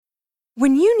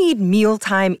When you need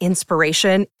mealtime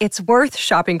inspiration, it's worth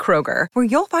shopping Kroger, where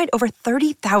you'll find over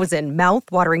 30,000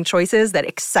 mouth-watering choices that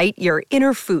excite your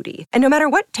inner foodie. And no matter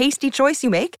what tasty choice you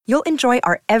make, you'll enjoy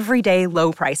our everyday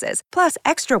low prices, plus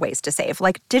extra ways to save,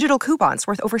 like digital coupons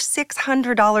worth over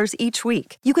 $600 each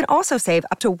week. You can also save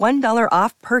up to $1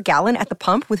 off per gallon at the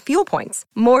pump with fuel points.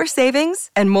 More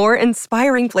savings and more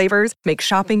inspiring flavors make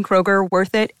shopping Kroger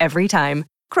worth it every time.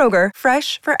 Kroger,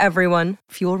 fresh for everyone.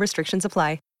 Fuel restrictions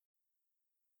apply.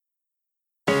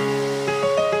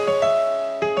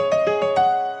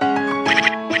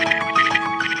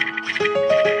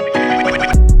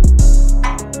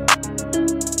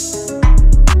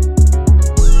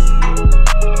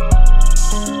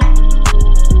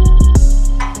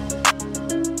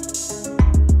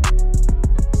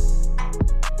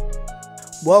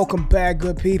 Welcome back,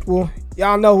 good people.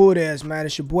 Y'all know who it is, man.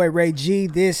 It's your boy Ray G.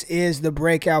 This is the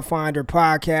Breakout Finder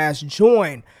podcast,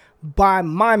 joined by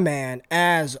my man,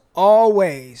 as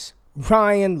always,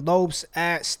 Ryan Lopes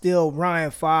at Still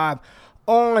Ryan5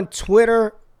 on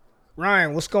Twitter.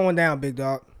 Ryan, what's going down, big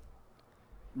dog?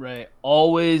 Ray,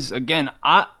 always, again,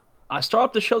 I start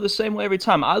off the show the same way every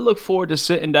time. I look forward to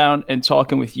sitting down and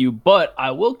talking with you, but I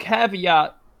will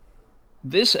caveat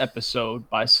this episode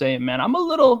by saying, man, I'm a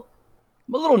little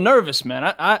nervous,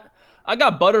 man. I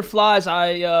got butterflies.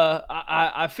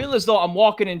 I feel as though I'm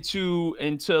walking into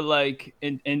a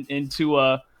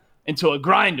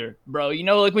grinder, bro. You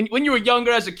know, like when you were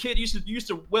younger as a kid, you used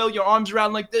to wail your arms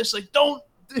around like this, like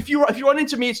if you run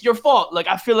into me, it's your fault. Like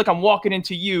I feel like I'm walking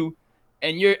into you,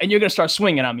 and you're gonna start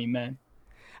swinging on me, man.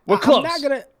 We're close.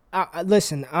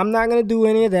 Listen, I'm not gonna do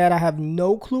any of that. I have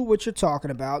no clue what you're talking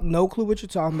about.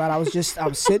 I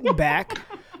was sitting back.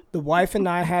 The wife and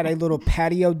I had a little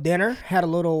patio dinner, had a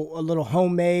little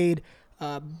homemade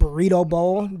burrito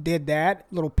bowl, did that,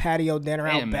 little patio dinner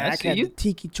out back, had the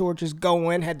tiki torches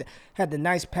going, had the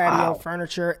nice patio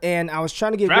furniture, and I was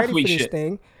trying to get ready for this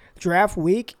thing, draft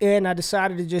week, and I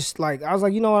decided to just I was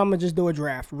like, you know what, I'm going to just do a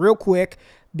draft real quick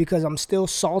because I'm still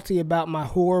salty about my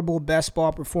horrible best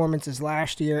ball performances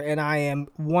last year, and I am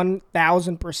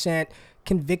 1,000%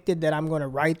 convicted that I'm going to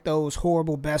right those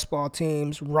horrible best ball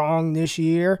teams wrong this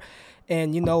year.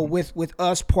 And, you know, with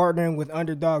us partnering with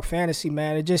Underdog Fantasy,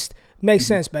 man, it just makes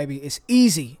sense, baby. It's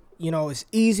easy. You know, it's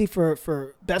easy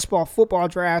for best ball football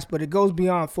drafts, but it goes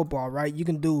beyond football, right? You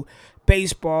can do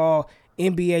baseball,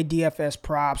 NBA DFS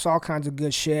props, all kinds of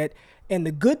good shit. And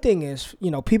the good thing is,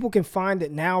 you know, people can find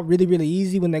it now really, really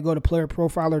easy when they go to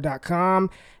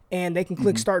playerprofiler.com. And they can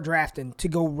click start drafting to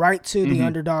go right to the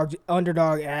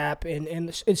underdog app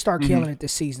and start killing it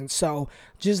this season. So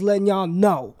just letting y'all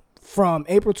know, from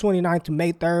April 29th to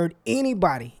May 3rd,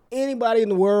 anybody in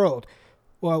the world,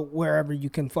 well, wherever you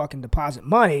can fucking deposit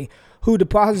money, who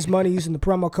deposits money using the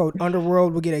promo code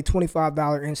Underworld will get a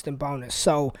 $25 instant bonus.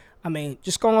 So, I mean,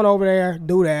 just go on over there,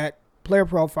 do that. Player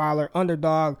Profiler,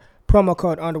 Underdog, promo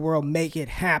code Underworld, make it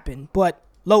happen. But,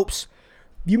 Lopes,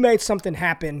 you made something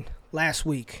happen last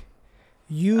week.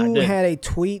 You had a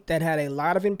tweet that had a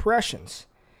lot of impressions,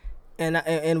 and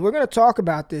we're going to talk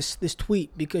about this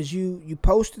tweet because you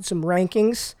posted some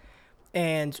rankings,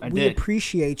 and we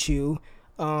appreciate you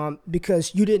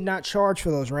because you did not charge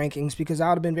for those rankings, because I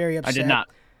would have been very upset. I did not,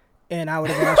 and I would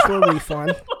have asked for a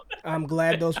refund. I'm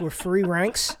glad those were free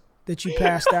ranks that you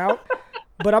passed out,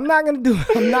 but I'm not going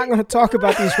to talk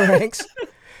about these ranks.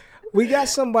 We got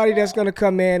somebody that's going to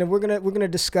come in, and we're gonna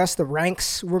discuss the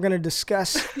ranks. We're going to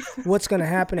discuss what's going to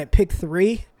happen at pick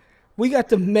 3. We got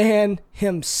the man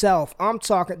himself. I'm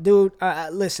talking, dude,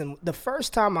 listen, the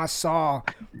first time I saw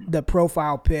the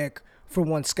profile pic for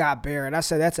one Scott Barrett, I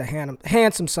said, that's a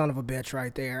handsome son of a bitch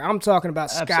right there. I'm talking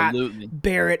about Scott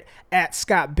Barrett at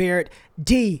Scott Barrett,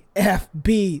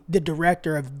 DFB, the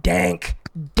director of Dank,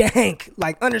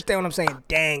 like, understand what I'm saying,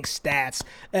 Dank stats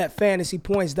at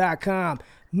fantasypoints.com.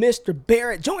 Mr.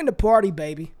 Barrett, join the party,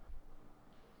 baby.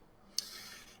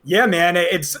 Yeah, man,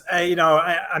 it's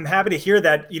I'm happy to hear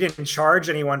that you didn't charge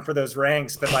anyone for those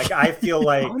ranks, but like I feel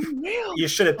like you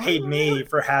should have paid me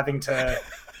for having to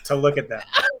look at them.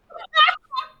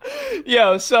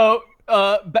 Yo, so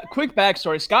quick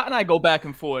backstory: Scott and I go back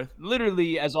and forth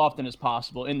literally as often as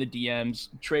possible in the DMs,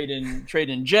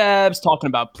 trading jabs, talking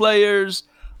about players.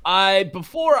 In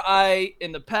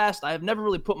the past, I have never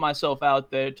really put myself out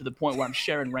there to the point where I'm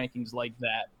sharing rankings like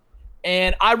that.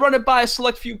 And I run it by a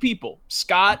select few people.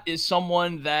 Scott is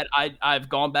someone that I've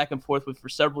gone back and forth with for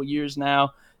several years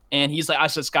now. And he's like, I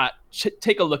said, Scott,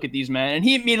 take a look at these, man. And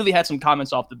he immediately had some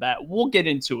comments off the bat. We'll get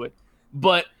into it.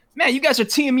 But, man, you guys are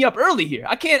teeing me up early here.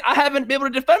 I haven't been able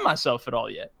to defend myself at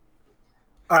all yet.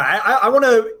 All right. I want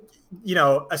to,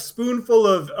 a spoonful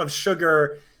of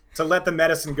sugar to let the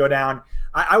medicine go down.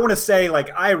 I want to say, like,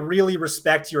 I really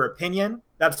respect your opinion.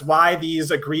 That's why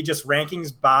these egregious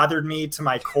rankings bothered me to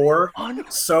my core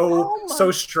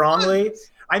so strongly.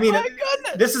 I mean,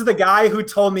 this is the guy who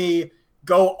told me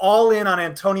go all in on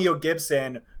Antonio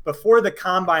Gibson before the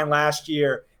combine last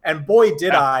year, and boy,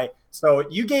 did I. So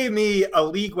you gave me a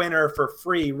league winner for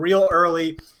free real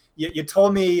early. You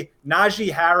told me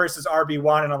Najee Harris is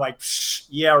RB1, and I'm like,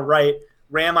 yeah, right.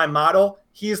 Ran my model.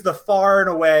 He's the far and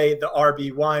away the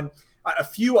RB1. A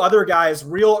few other guys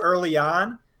real early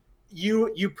on,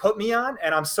 you put me on,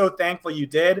 and I'm so thankful you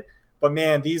did. But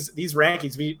man, these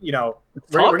rankings, we're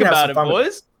gonna have some fun with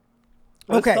it.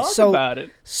 Okay,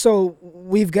 so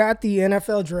we've got the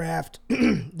NFL draft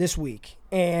this week,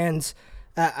 and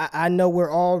I know we're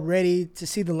all ready to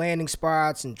see the landing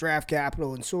spots and draft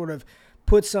capital and sort of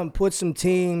put some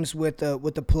teams with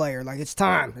the player. Like, it's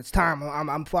time.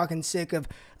 I'm fucking sick of.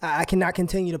 I cannot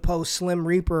continue to post Slim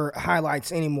Reaper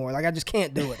highlights anymore. Like, I just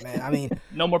can't do it, man. I mean,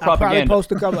 no more propaganda. I'll probably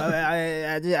post a couple.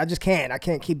 I just can't. I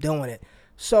can't keep doing it.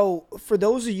 So for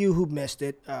those of you who missed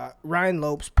it, Ryan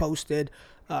Lopes posted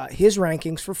his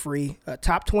rankings for free,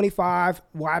 top 25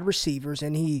 wide receivers,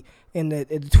 and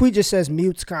the tweet just says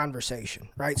mutes conversation,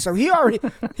 right? So he already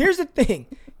here's the thing.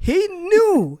 He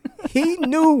knew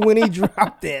when he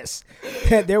dropped this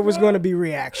that there was going to be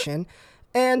reaction.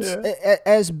 And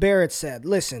as Barrett said,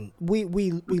 listen, we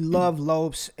love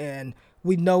Lopes, and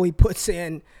we know he puts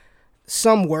in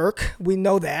some work. We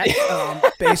know that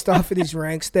based off of these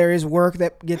ranks, there is work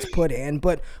that gets put in,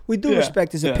 but we do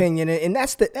respect his opinion, and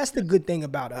that's the good thing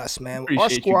about us, man. Our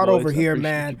squad over here,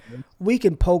 man, we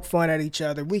can poke fun at each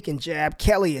other. We can jab.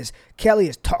 Kelly is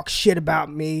talk shit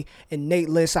about me, and Nate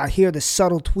Liss. I hear the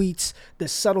subtle tweets, the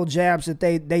subtle jabs that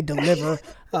they deliver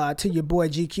to your boy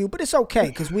GQ, but it's okay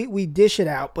because we dish it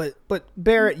out. But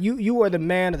Barrett, you are the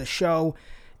man of the show,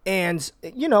 and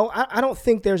I don't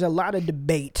think there's a lot of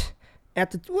debate.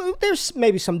 There's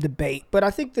maybe some debate, but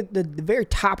I think that the very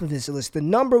top of his list, the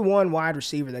number one wide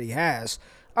receiver that he has,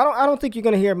 I don't think you're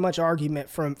going to hear much argument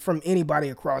from anybody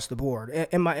across the board.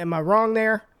 Am I wrong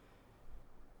there?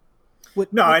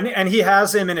 No, and he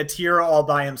has him in a tier all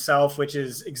by himself, which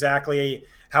is exactly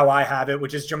how I have it,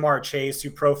 which is Jamar Chase, who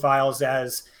profiles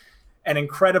as an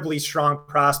incredibly strong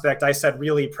prospect. I said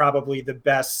really probably the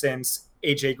best since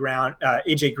AJ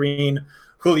Green,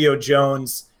 Julio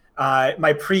Jones.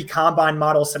 My pre-combine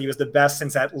model said he was the best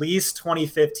since at least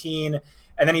 2015.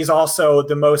 And then he's also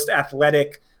the most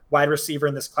athletic wide receiver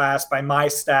in this class by my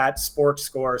stat sports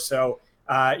score. So,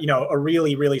 a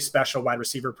really, really special wide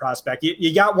receiver prospect.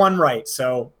 You got one right,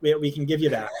 so we can give you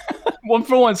that. 1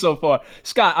 for 1 so far.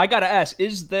 Scott, I got to ask,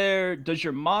 does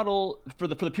your model, for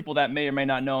the people that may or may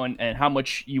not know, and how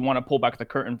much you want to pull back the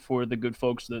curtain for the good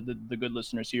folks, the good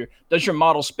listeners here, does your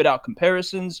model spit out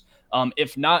comparisons?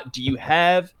 If not, do you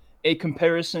have a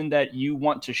comparison that you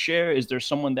want to share? Is there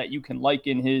someone that you can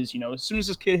liken his, as soon as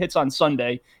this kid hits on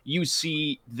Sunday, you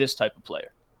see this type of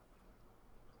player?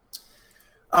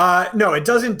 No, it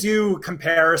doesn't do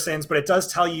comparisons, but it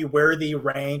does tell you where they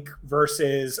rank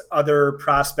versus other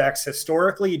prospects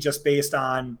historically, just based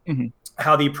on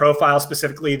how they profile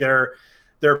specifically their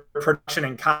production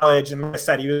in college. And like I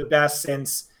said, he was the best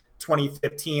since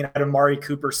 2015. I had Amari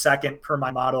Cooper second per my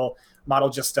model.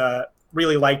 Just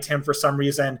really liked him for some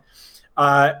reason.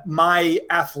 My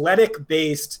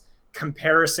athletic-based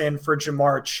comparison for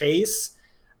Jamar Chase,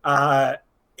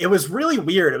 it was really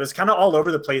weird. It was kind of all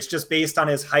over the place, just based on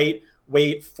his height,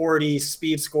 weight, 40,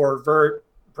 speed score, vert,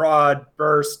 broad,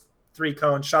 burst,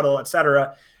 3-cone, shuttle,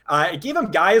 etc. It gave him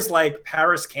guys like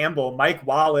Paris Campbell, Mike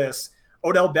Wallace,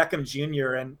 Odell Beckham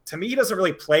Jr., and to me, he doesn't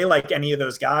really play like any of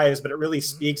those guys, but it really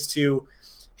speaks to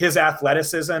his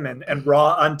athleticism and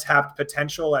raw untapped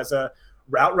potential as a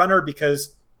route runner,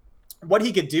 because what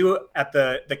he could do at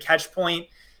the catch point,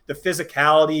 the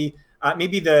physicality,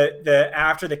 maybe the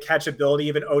after the catch ability,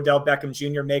 even Odell Beckham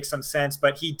Jr. makes some sense,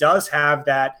 but he does have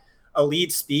that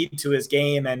elite speed to his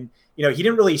game. And, he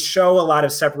didn't really show a lot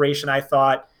of separation, I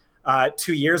thought,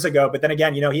 2 years ago. But then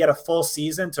again, he had a full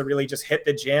season to really just hit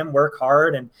the gym, work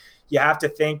hard. And you have to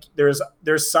think there's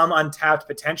some untapped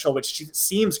potential, which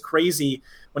seems crazy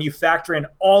when you factor in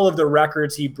all of the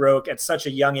records he broke at such a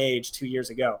young age 2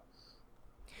 years ago.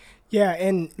 Yeah,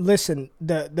 and listen,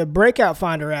 the Breakout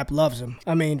Finder app loves him.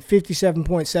 I mean,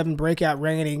 57.7 breakout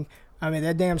rating. I mean,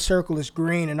 that damn circle is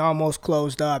green and almost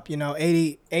closed up.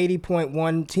 80.1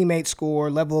 teammate score,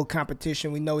 level of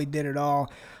competition. We know he did it all.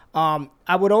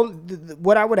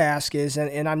 What I would ask is,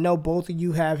 and I know both of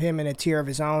you have him in a tier of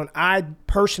his own. I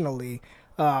personally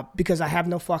because I have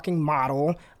no fucking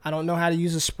model. I don't know how to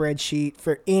use a spreadsheet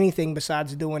for anything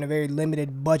besides doing a very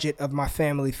limited budget of my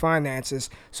family finances.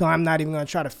 So I'm not even going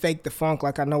to try to fake the funk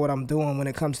like I know what I'm doing when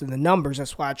it comes to the numbers.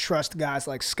 That's why I trust guys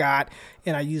like Scott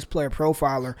and I use Player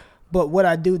Profiler. But what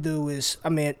I do is,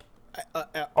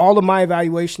 all of my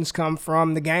evaluations come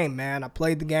from the game, man. I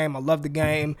played the game. I love the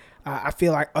game. I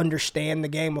feel I understand the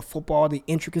game of football, the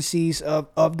intricacies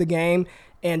of the game.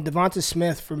 And Devonta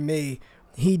Smith, for me,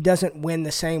 he doesn't win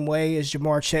the same way as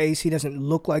Jamar Chase. He doesn't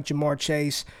look like Jamar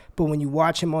Chase. But when you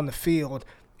watch him on the field,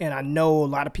 and I know a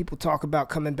lot of people talk about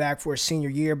coming back for his senior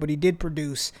year, but he did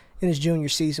produce in his junior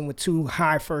season with 2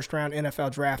 high first-round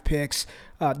NFL draft picks,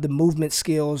 the movement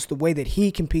skills, the way that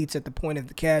he competes at the point of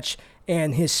the catch,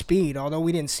 and his speed. Although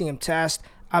we didn't see him test,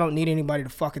 I don't need anybody to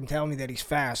fucking tell me that he's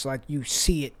fast. Like, you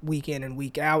see it week in and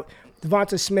week out.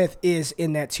 Devonta Smith is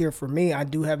in that tier for me. I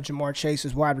do have Jamar Chase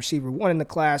as wide receiver 1 in the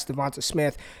class, Devonta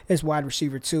Smith as wide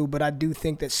receiver 2, but I do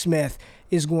think that Smith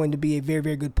is going to be a very,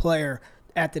 very good player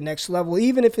at the next level,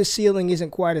 even if his ceiling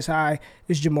isn't quite as high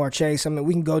as Jamar Chase. I mean,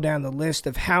 we can go down the list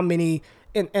of how many,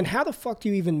 and how the fuck do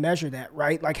you even measure that,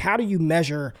 right? Like, how do you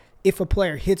measure if a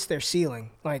player hits their ceiling?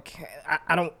 Like,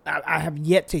 I have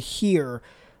yet to hear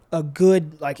a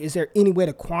good, like, is there any way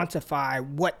to quantify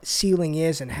what ceiling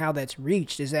is and how that's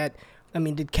reached? Is that, I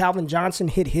mean, did Calvin Johnson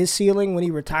hit his ceiling when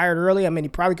he retired early? I mean, he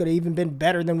probably could have even been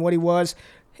better than what he was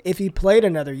if he played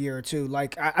another year or two.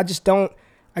 Like, I just don't,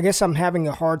 I guess I'm having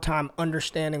a hard time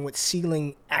understanding what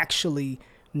ceiling actually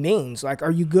means. Like,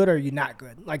 are you good or are you not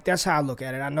good? Like, that's how I look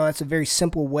at it. I know that's a very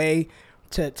simple way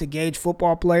to gauge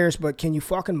football players, but can you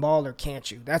fucking ball or can't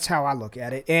you? That's how I look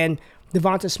at it. And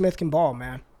Devonta Smith can ball,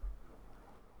 man.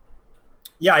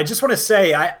 Yeah, I just want to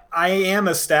say I am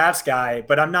a stats guy,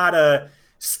 but I'm not a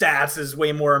stats is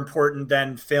way more important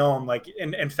than film. Like,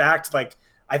 in fact, like,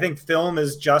 I think film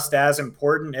is just as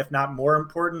important, if not more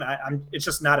important. It's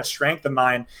just not a strength of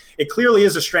mine. It clearly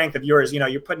is a strength of yours. You know,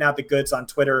 you're putting out the goods on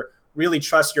Twitter, really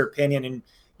trust your opinion. And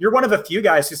you're one of a few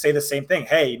guys who say the same thing.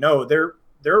 Hey, no, they're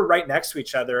right next to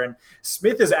each other. And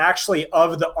Smith is actually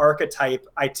of the archetype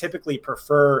I typically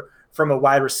prefer from a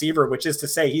wide receiver, which is to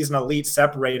say he's an elite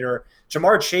separator.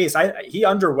 Jamar Chase, he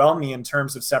underwhelmed me in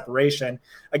terms of separation.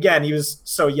 Again, he was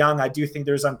so young. I do think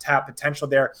there's untapped potential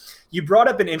there. You brought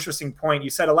up an interesting point. You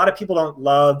said a lot of people don't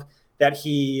love that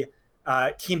he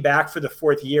came back for the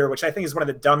 4th year, which I think is one of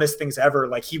the dumbest things ever.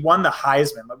 Like, he won the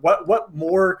Heisman. What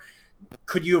more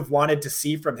could you have wanted to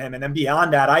see from him? And then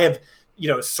beyond that, I have,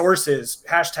 sources,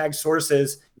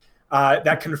 #sources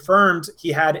that confirmed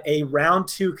he had a round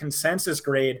 2 consensus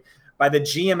grade by the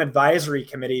GM advisory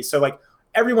committee. So, like,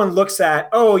 everyone looks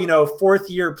at, 4th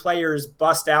year players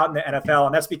bust out in the NFL.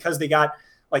 And that's because they got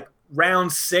like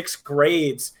round 6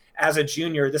 grades as a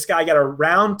junior. This guy got a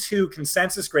round 2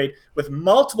 consensus grade with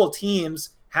multiple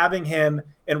teams having him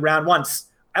in round 1.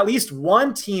 At least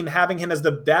one team having him as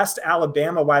the best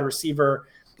Alabama wide receiver.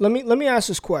 Let me ask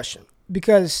this question,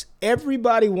 because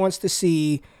everybody wants to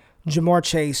see Jamar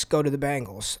Chase go to the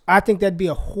Bengals. I think that'd be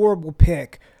a horrible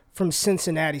pick from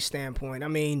Cincinnati's standpoint. I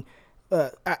mean,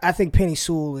 I think Penny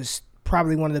Sewell is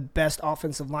probably one of the best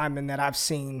offensive linemen that I've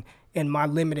seen in my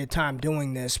limited time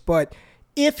doing this. But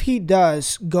if he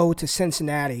does go to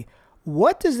Cincinnati,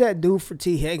 what does that do for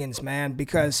T. Higgins, man?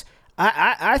 Because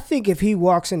I think if he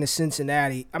walks into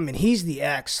Cincinnati, I mean, he's the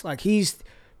X. Like,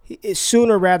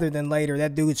 sooner rather than later,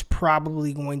 that dude's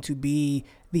probably going to be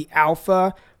the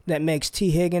alpha that makes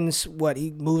T. Higgins,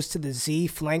 he moves to the Z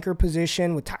flanker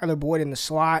position with Tyler Boyd in the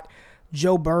slot.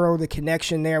 Joe Burrow, the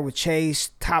connection there with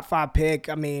Chase, top 5 pick.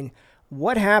 I mean,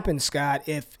 what happens, Scott,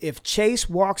 if Chase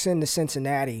walks into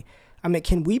Cincinnati? I mean,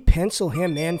 can we pencil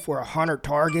him in for 100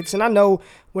 targets? And I know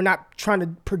we're not trying to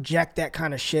project that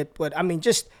kind of shit, but I mean,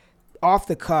 just off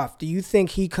the cuff, do you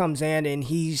think he comes in and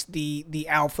he's the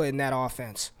alpha in that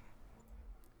offense?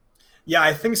 Yeah,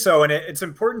 I think so. And it's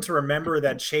important to remember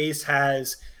that Chase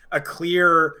has a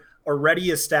clear, already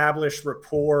established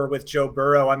rapport with Joe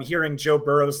Burrow. I'm hearing Joe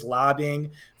Burrow's lobbying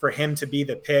for him to be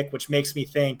the pick, which makes me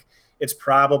think it's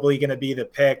probably going to be the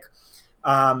pick.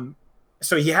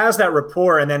 So he has that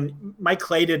rapport. And then Mike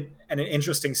Clay did an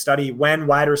interesting study. When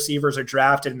wide receivers are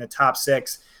drafted in the top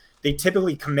 6, they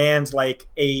typically command like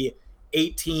a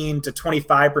 18 to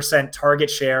 25% target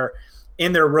share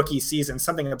in their rookie season,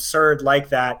 something absurd like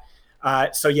that.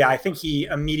 So yeah, I think he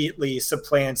immediately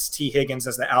supplants T. Higgins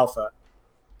as the alpha.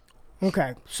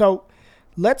 Okay, so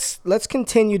let's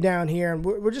continue down here, and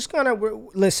we're just gonna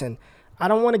listen. I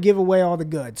don't want to give away all the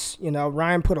goods.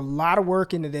 Ryan put a lot of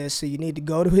work into this, so you need to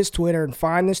go to his Twitter and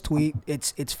find this tweet.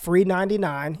 It's free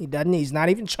 99. He's not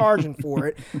even charging for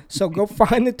it. So go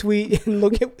find the tweet and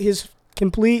look at his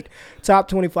complete top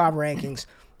 25 rankings.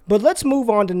 But let's move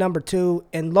on to number 2.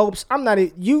 And Lopes,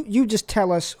 you just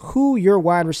tell us who your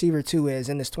wide receiver 2 is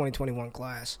in this 2021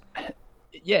 class.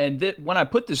 Yeah, and when I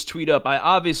put this tweet up, I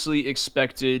obviously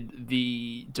expected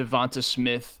the Devonta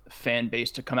Smith fan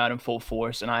base to come out in full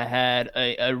force, and I had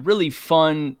a really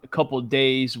fun couple of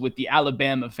days with the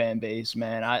Alabama fan base.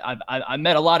 Man, I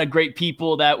met a lot of great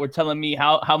people that were telling me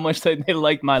how much they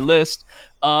liked my list.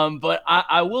 But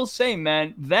I will say,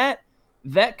 man,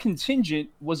 that contingent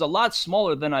was a lot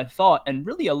smaller than I thought, and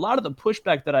really a lot of the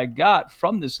pushback that I got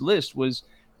from this list was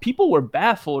people were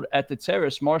baffled at the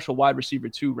Terrace Marshall wide receiver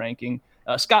 2 ranking.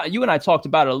 Scott, you and I talked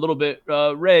about it a little bit.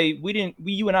 Ray,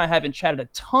 you and I haven't chatted a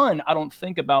ton, I don't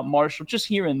think, about Marshall, just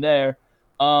here and there.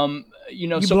 So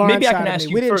maybe I can ask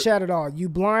you. We didn't chat at all. You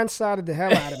blindsided the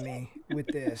hell out of me with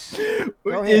this.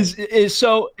 Go ahead.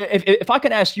 So if I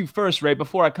can ask you first, Ray,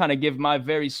 before I kind of give my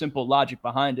very simple logic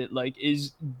behind it, like,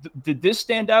 did this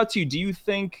stand out to you? Do you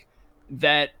think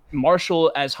that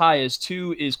Marshall as high as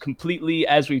 2 is completely,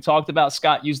 as we talked about,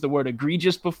 Scott used the word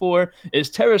egregious before? Is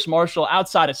Terrace Marshall,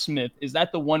 outside of Smith, is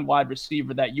that the one wide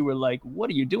receiver that you were like, what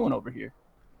are you doing over here?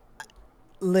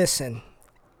 Listen,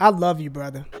 I love you,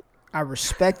 brother. I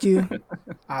respect you.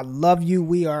 I love you.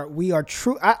 We are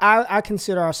true. I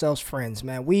consider ourselves friends,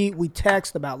 man. We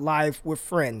text about life. We're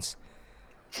friends.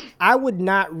 I would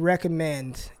not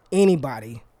recommend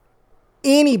anybody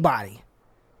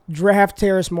draft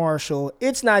Terrace Marshall.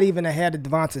 It's not even ahead of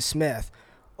Devonta Smith,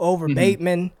 over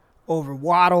Bateman, over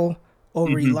Waddle,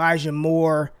 over Elijah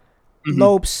Moore.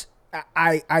 Lopes,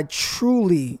 I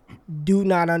truly do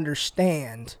not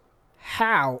understand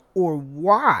how or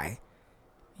why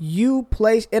you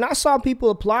place, and I saw people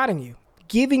applauding you,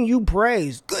 giving you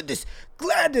praise. Goodness,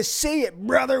 glad to see it,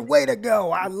 brother. Way to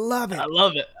go. I love it. I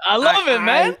love it,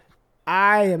 man.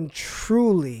 I am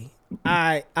truly,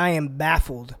 I am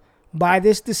baffled by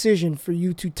this decision for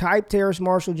you to type Terrace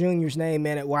Marshall Jr.'s name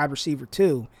in at wide receiver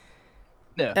 2.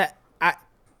 Yeah. I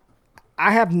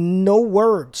have no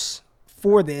words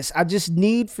for this. I just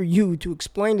need for you to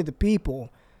explain to the people,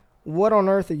 what on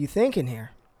earth are you thinking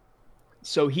here?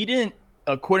 So he didn't,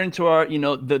 according to our,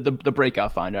 the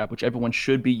breakout finder app, which everyone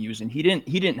should be using, he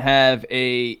didn't have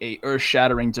a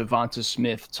earth-shattering Devonta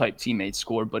Smith type teammate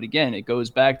score. But again, it goes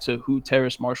back to who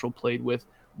Terrace Marshall played with,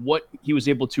 what he was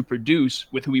able to produce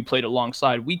with who he played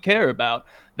alongside. We care about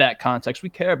that context. We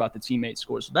care about the teammate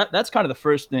scores. So that's kind of the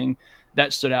first thing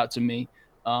that stood out to me.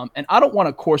 And I don't want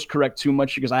to course correct too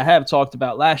much, because I have talked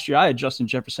about last year, I had Justin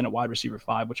Jefferson at wide receiver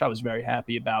 5, which I was very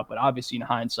happy about. But obviously in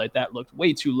hindsight, that looked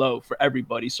way too low for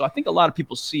everybody. So I think a lot of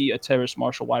people see a Terrace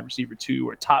Marshall wide receiver 2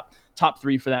 or top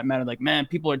 3 for that matter. Like, man,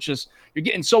 people are just, you're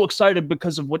getting so excited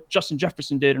because of what Justin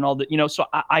Jefferson did and all that, so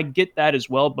I get that as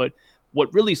well. But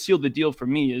what really sealed the deal for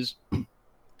me is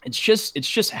it's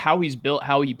just how he's built,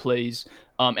 how he plays.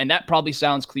 And that probably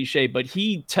sounds cliche, but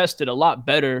he tested a lot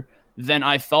better than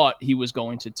I thought he was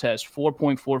going to test.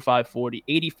 4.45 40,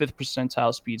 85th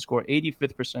percentile speed score,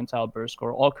 85th percentile burst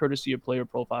score, all courtesy of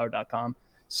playerprofiler.com.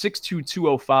 6'2",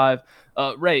 205.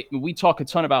 Ray, we talk a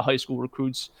ton about high school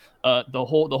recruits, the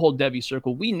whole Debbie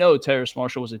circle. We know Terrace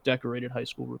Marshall was a decorated high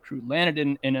school recruit, landed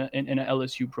in an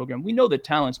LSU program. We know the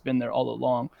talent's been there all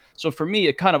along. So for me,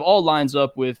 it kind of all lines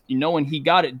up with, when he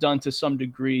got it done to some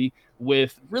degree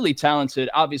with really talented,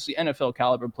 obviously NFL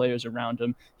caliber players around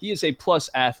him. He is a plus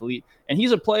athlete, and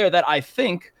he's a player that I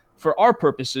think, for our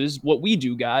purposes, what we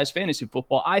do, guys, fantasy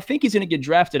football, I think he's going to get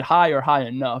drafted high or high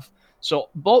enough. So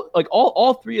both, like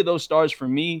all 3 of those stars for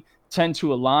me tend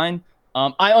to align.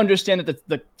 I understand that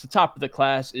the top of the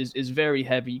class is very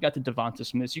heavy. You got the Devonta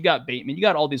Smiths, you got Bateman, you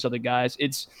got all these other guys.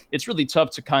 It's really tough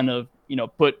to kind of,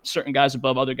 put certain guys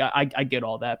above other guys. I get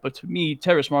all that. But to me,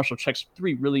 Terrace Marshall checks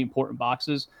 3 really important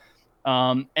boxes.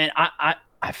 And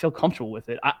I feel comfortable with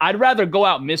it. I'd rather go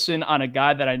out missing on a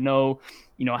guy that I know,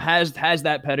 has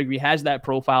that pedigree, has that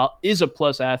profile, is a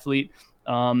plus athlete.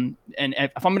 And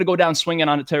if I'm going to go down swinging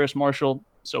on a Terrace Marshall,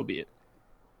 so be it.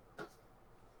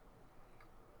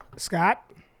 Scott?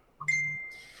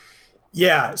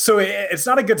 Yeah, so it's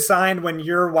not a good sign when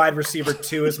your wide receiver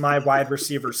 2 is my wide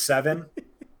receiver 7.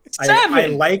 7? I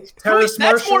like Terrace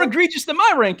Marshall. That's more egregious than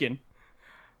my ranking.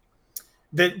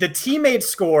 The teammate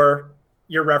score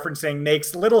you're referencing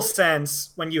makes little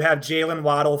sense when you have Jalen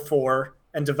Waddle 4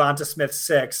 and Devonta Smith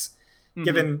 6,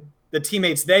 given the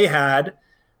teammates they had.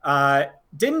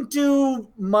 Didn't do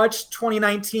much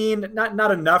 2019,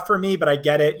 not enough for me, but I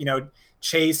get it.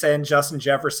 Chase and Justin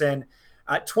Jefferson.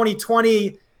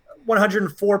 2020,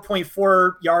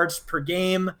 104.4 yards per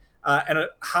game, and a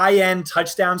high-end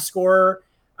touchdown scorer.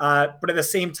 But at the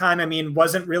same time,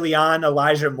 wasn't really on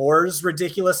Elijah Moore's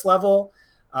ridiculous level.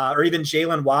 or even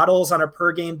Jalen Waddles on a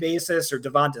per game basis, or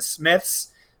Devonta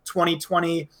Smith's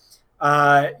 2020.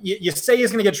 You say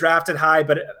he's going to get drafted high,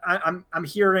 but I'm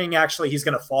hearing actually he's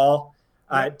going to fall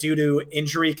due to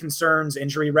injury concerns,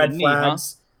 injury red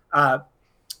flags.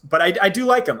 But I do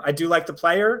like him. I do like the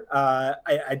player.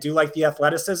 I do like the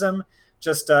athleticism,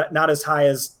 just not as high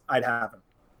as I'd have him.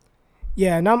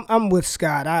 Yeah, and I'm with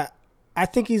Scott. I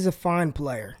think he's a fine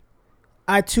player.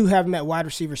 I, too, have him at wide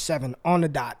receiver 7 on the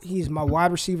dot. He's my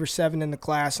wide receiver 7 in the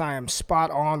class. I am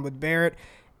spot on with Barrett.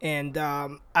 And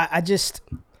it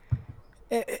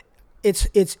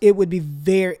would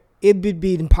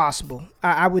be impossible.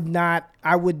 I would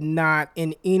not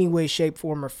in any way, shape,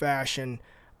 form, or fashion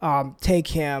take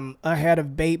him ahead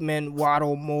of Bateman,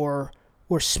 Waddle, Moore,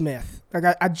 or Smith.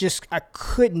 Like I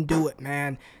couldn't do it,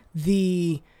 man.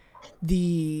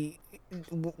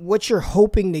 What you're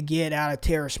hoping to get out of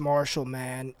Terrace Marshall,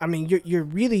 man. I mean, you're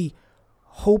really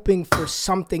hoping for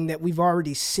something that we've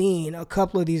already seen a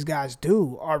couple of these guys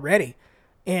do already.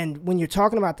 And when you're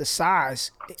talking about the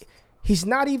size, he's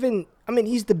not even. I mean,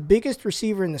 he's the biggest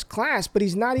receiver in this class, but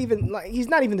he's not even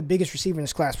the biggest receiver in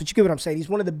this class. But you get what I'm saying? He's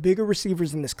one of the bigger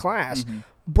receivers in this class,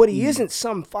 but he isn't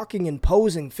some fucking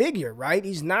imposing figure, right?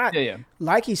 He's not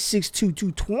like he's 6'2",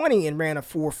 220 and ran a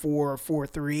 4.4 or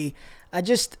 4.3.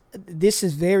 This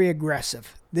is very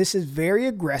aggressive. This is very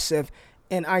aggressive,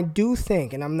 and I do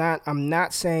think, and I'm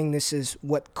not saying this is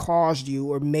what caused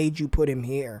you or made you put him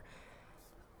here.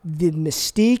 The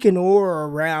mystique and aura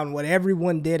around what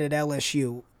everyone did at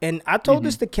LSU. And I told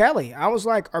this to Kelly. I was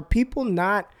like, are people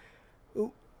not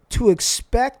to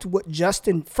expect what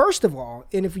Justin, first of all,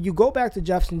 and if you go back to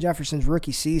Justin Jefferson's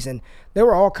rookie season, there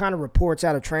were all kind of reports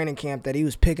out of training camp that he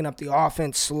was picking up the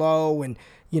offense slow and,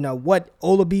 what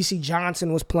Olabisi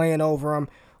Johnson was playing over him.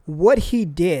 What he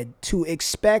did to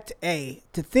expect, to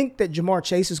think that Jamar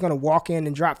Chase is going to walk in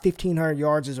and drop 1,500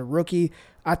 yards as a rookie,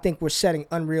 I think we're setting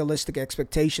unrealistic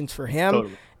expectations for him.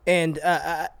 Totally.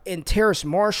 And Terrace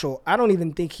Marshall, I don't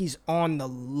even think he's on the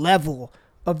level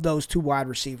of those two wide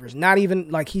receivers. Not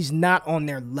even like he's not on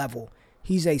their level.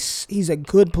 He's a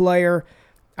good player.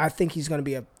 I think he's going to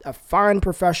be a fine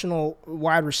professional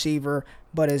wide receiver.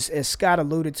 But as Scott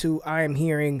alluded to, I am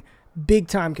hearing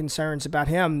big-time concerns about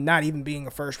him not even being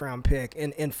a first-round pick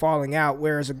and falling out,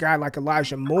 whereas a guy like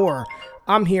Elijah Moore,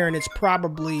 I'm hearing it's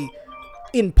probably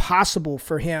impossible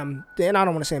for him, and I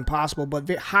don't want to say impossible, but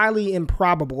highly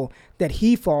improbable that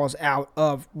he falls out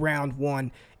of round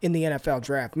 1 in the NFL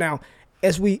draft. Now,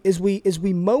 as we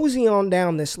mosey on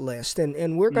down this list,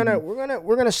 and we're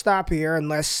gonna stop here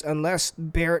unless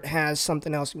Barrett has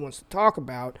something else he wants to talk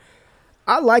about.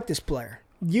 I like this player.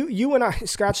 You and I,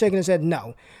 Scott shaking his head,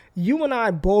 no. You and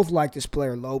I both like this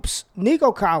player, Lopes.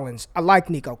 Nico Collins, I like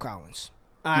Nico Collins.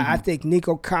 I think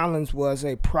Nico Collins was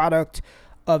a product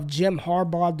of Jim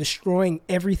Harbaugh destroying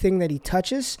everything that he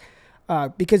touches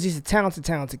because he's a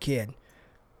talented kid.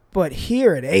 But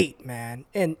here at 8, man,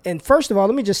 and first of all,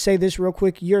 let me just say this real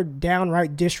quick. You're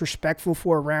downright disrespectful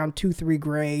for a round 2-3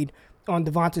 grade on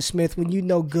Devonta Smith when you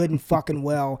know good and fucking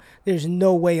well there's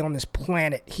no way on this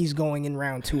planet he's going in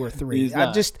round 2 or 3. He's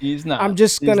not. I'm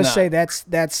just going to say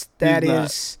that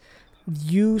is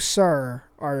you, sir,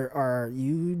 are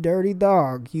you dirty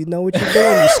dog. You know what you're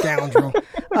doing, you scoundrel.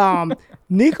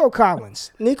 Nico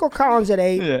Collins at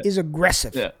 8 is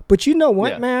aggressive. Yeah. But you know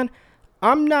what, man?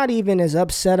 I'm not even as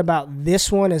upset about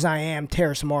this one as I am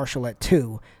Terrace Marshall at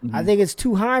 2. I think it's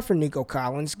too high for Nico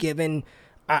Collins, given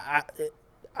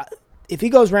if he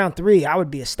goes round 3, I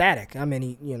would be ecstatic. I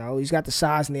mean, he's got the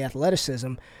size and the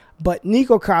athleticism. But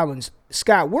Nico Collins,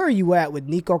 Scott, where are you at with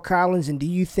Nico Collins, and do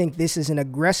you think this is an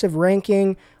aggressive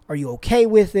ranking? Are you okay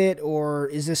with it, or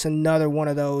is this another one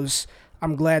of those,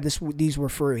 I'm glad these were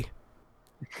free?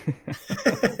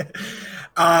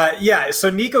 So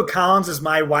Nico Collins is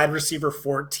my wide receiver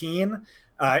 14.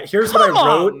 Here's what I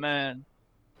wrote. Man.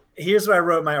 Here's what I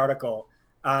wrote in my article.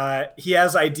 He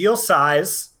has ideal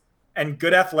size and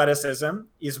good athleticism.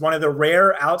 He's one of the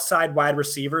rare outside wide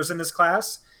receivers in this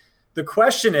class. The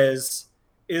question is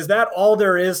that all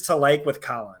there is to like with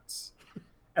Collins?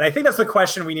 And I think that's the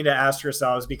question we need to ask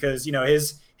ourselves because,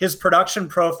 his production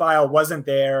profile wasn't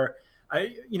there.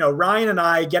 Ryan and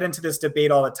I get into this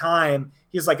debate all the time.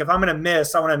 He's like, if I'm going to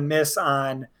miss, I want to miss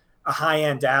on a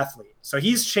high-end athlete. So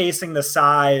he's chasing the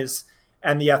size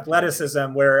and the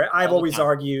athleticism, where I've always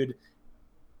argued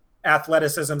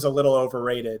athleticism's a little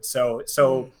overrated. So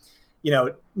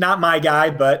not my guy,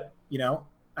 but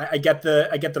I get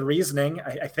the reasoning,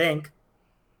 I think.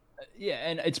 Yeah,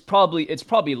 and it's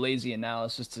probably lazy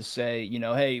analysis to say,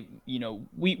 hey,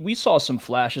 we saw some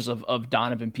flashes of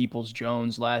Donovan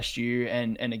Peoples-Jones last year,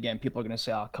 and again, people are gonna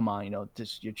say, oh, come on,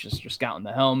 this you're scouting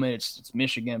the helmet, it's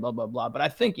Michigan, blah blah blah. But I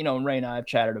think Ray and I have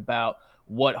chatted about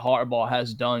what Harbaugh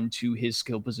has done to his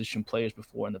skill position players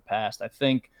before in the past. I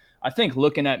think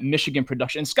looking at Michigan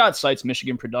production, and Scott cites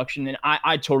Michigan production, and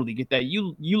I totally get that.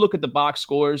 You look at the box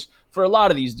scores for a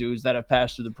lot of these dudes that have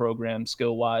passed through the program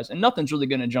skill wise, and nothing's really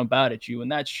going to jump out at you.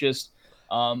 And that's just,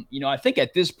 I think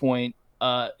at this point,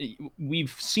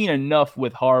 we've seen enough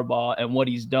with Harbaugh and what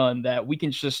he's done that we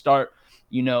can just start.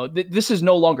 This is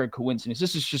no longer a coincidence.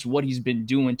 This is just what he's been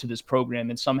doing to this program,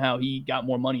 and somehow he got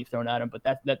more money thrown at him. But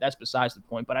that's besides the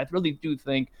point. But I really do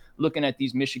think looking at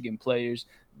these Michigan players,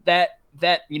 that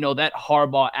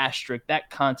Harbaugh asterisk, that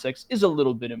context is a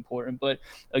little bit important. But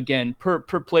again, per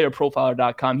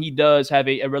playerprofiler.com, he does have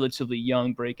a relatively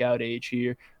young breakout age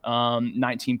here,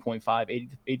 19.5,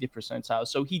 80th percentile.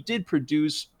 So he did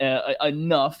produce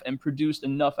enough and produced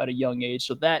enough at a young age.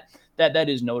 So that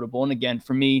is notable. And again,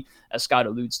 for me, as Scott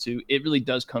alludes to, it really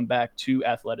does come back to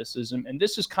athleticism. And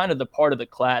this is kind of the part of the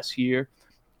class here,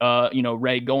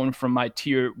 Ray, going from my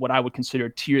what I would consider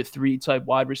tier 3 type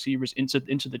wide receivers into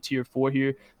the tier 4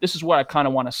 here. This is where I kind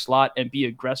of want to slot and be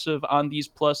aggressive on these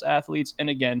plus athletes. And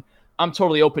again, I'm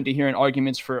totally open to hearing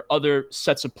arguments for other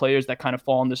sets of players that kind of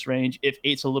fall in this range. If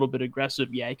 8's a little bit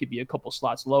aggressive, yeah, it could be a couple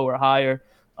slots lower or higher.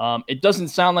 It doesn't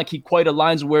sound like he quite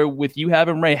aligns with you have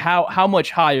him, Ray. How much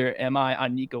higher am I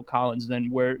on Nico Collins than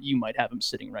where you might have him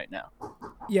sitting right now?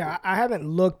 Yeah, I haven't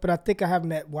looked, but I think I have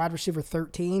him at wide receiver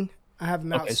 13. I have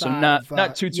him outside. Okay, so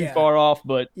not too far off,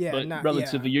 but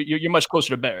relatively, yeah. You're much closer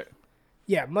to Barrett.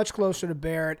 Yeah, much closer to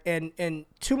Barrett. And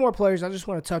two more players I just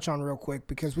want to touch on real quick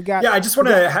because we got. Yeah, I just want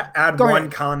to add one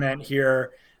comment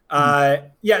here.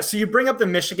 So you bring up the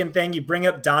Michigan thing, you bring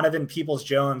up Donovan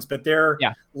Peoples-Jones, but they're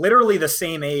literally the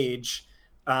same age.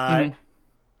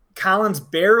 Collins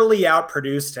barely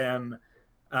outproduced him.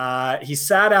 He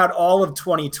sat out all of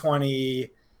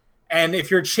 2020. And if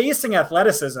you're chasing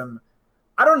athleticism,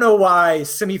 I don't know why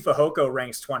Simi Fehoko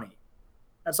ranks 20.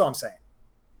 That's all I'm saying.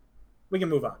 We can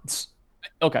move on.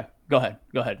 Okay, go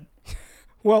ahead.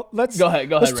 Well, let's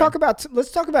talk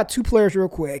about two players real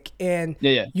quick. And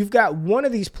you've got one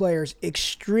of these players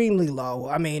extremely low.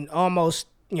 I mean, almost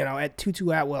at Tutu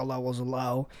Atwell levels of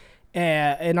low.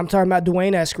 And I'm talking about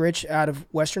Dwayne Eskridge out of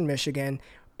Western Michigan,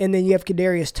 and then you have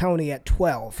Kadarius Toney at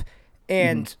 12.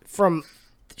 And from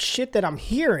shit that I'm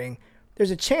hearing,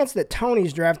 there's a chance that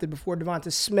Toney's drafted before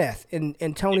Devonta Smith,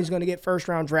 and Toney's going to get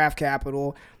first-round draft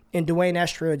capital, and Dwayne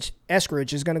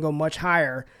Eskridge is going to go much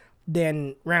higher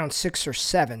than round 6 or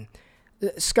 7.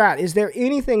 Scott, is there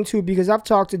anything to, because I've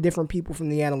talked to different people from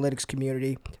the analytics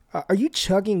community, are you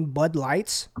chugging Bud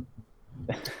Lights?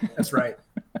 That's right.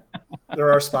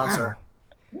 They're our sponsor.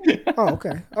 Wow. Oh,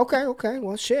 okay.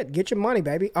 Well, shit, get your money,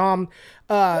 baby. I'm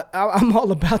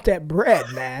all about that bread,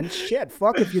 man. Shit,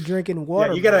 fuck if you're drinking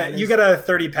water. Yeah, you got a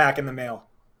 30-pack in the mail.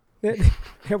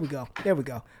 There we go.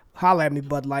 Holla at me,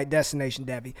 Bud Light, Destination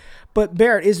Debbie. But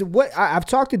Barrett, I've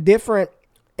talked to different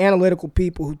analytical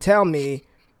people who tell me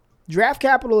draft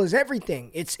capital is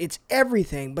everything. It's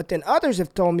everything. But then others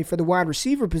have told me for the wide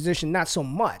receiver position, not so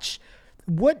much.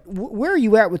 Where are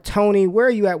you at with Toney? Where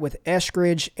are you at with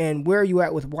Eskridge? And where are you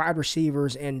at with wide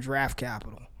receivers and draft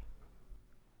capital?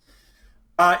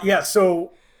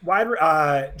 So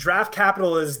draft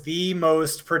capital is the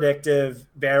most predictive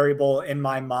variable in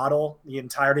my model, the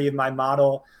entirety of my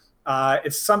model.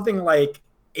 It's something like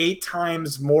 8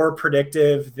 times more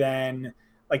predictive than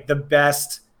like the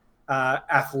best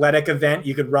athletic event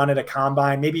you could run at a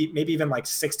combine, maybe even like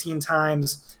 16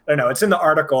 times. I don't know. It's in the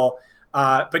article.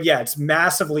 But yeah, it's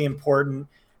massively important.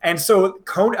 And so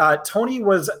Toney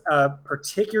was a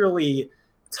particularly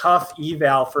tough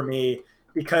eval for me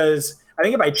because I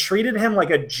think if I treated him like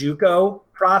a JUCO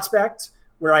prospect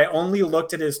where I only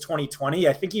looked at his 2020,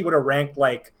 I think he would have ranked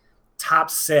like top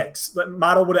 6. The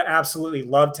model would have absolutely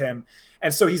loved him.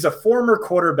 And so he's a former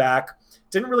quarterback,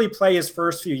 didn't really play his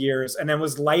first few years, and then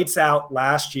was lights out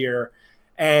last year.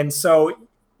 And so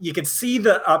you could see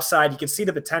the upside, you could see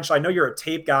the potential. I know you're a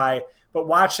tape guy, but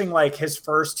watching like his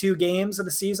first 2 games of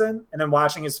the season and then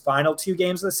watching his final 2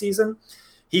 games of the season,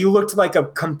 he looked like a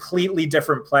completely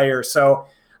different player. So,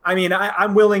 I mean,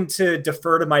 I'm willing to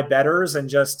defer to my bettors and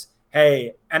just,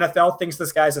 hey, NFL thinks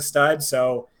this guy's a stud,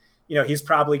 so, he's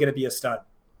probably going to be a stud.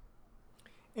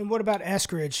 And what about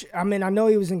Eskridge? I mean, I know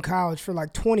he was in college for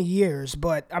like 20 years,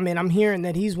 but, I mean, I'm hearing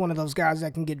that he's one of those guys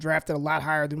that can get drafted a lot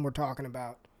higher than we're talking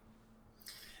about.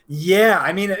 Yeah,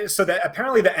 I mean, so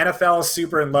apparently the NFL is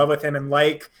super in love with him, and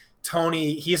like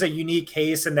Toney, he's a unique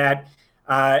case in that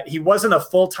He wasn't a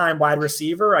full-time wide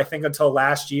receiver, I think, until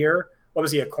last year. What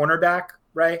was he, a cornerback,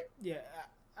 right? Yeah,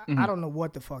 I don't know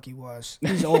what the fuck he was.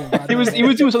 He's old. he was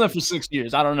doing something for 6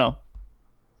 years. I don't know.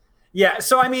 Yeah,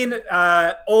 so I mean,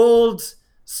 old,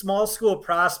 small school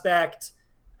prospect.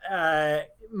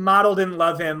 Model didn't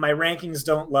love him. My rankings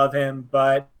don't love him,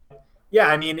 but yeah,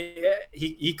 I mean,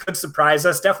 he could surprise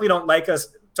us. Definitely don't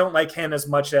like him as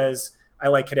much as I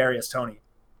like Kadarius Toney.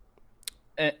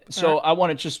 So I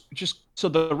want to just so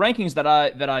the rankings that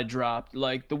I dropped,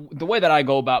 like the way that I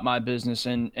go about my business,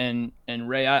 and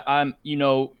Ray,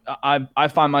 I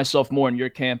find myself more in your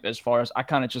camp as far as I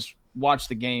kind of just watch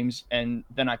the games and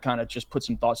then I kind of just put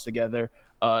some thoughts together.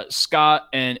 Scott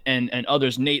and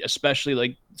others, Nate especially,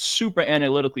 like super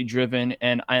analytically driven,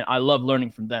 and I love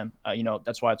learning from them.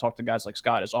 That's why I talk to guys like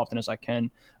Scott as often as I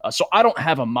can. So I don't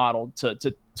have a model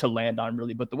to land on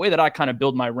really, but the way that I kind of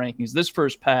build my rankings, this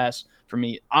first pass for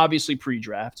me, obviously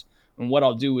pre-draft. And what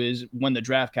I'll do is when the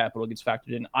draft capital gets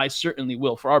factored in, I certainly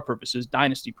will, for our purposes,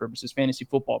 dynasty purposes, fantasy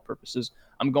football purposes,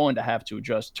 I'm going to have to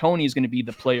adjust. Tony is going to be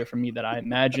the player for me that I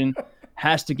imagine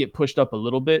has to get pushed up a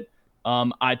little bit.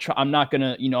 I'm not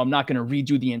gonna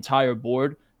redo the entire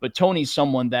board, but Tony's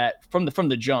someone that from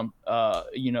the jump,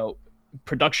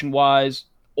 production wise,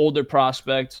 older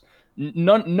prospects,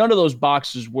 none of those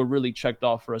boxes were really checked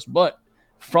off for us. But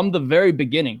from the very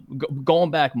beginning, going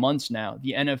back months now,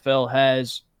 the NFL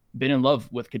has been in love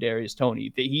with Kadarius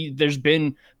Toney. There's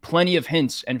been plenty of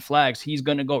hints and flags. He's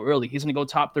going to go early. He's going to go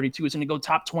top 32. He's going to go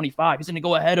top 25. He's going to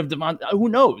go ahead of Devontae. Who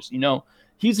knows?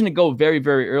 He's going to go very,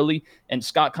 very early. And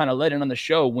Scott kind of led in on the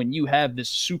show when you have this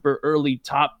super early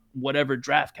top whatever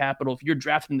draft capital. If you're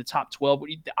drafting the top 12,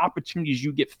 the opportunities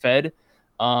you get fed,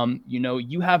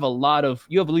 you have a lot of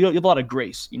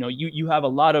grace. You have a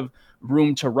lot of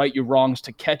room to right your wrongs,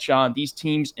 to catch on. These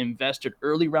teams invested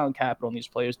early round capital in these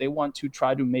players. They want to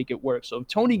try to make it work. So if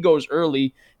Tony goes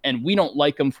early and we don't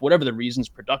like him for whatever the reasons,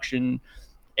 production,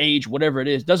 age, whatever it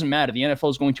is, doesn't matter. The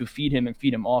NFL is going to feed him and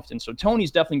feed him often. So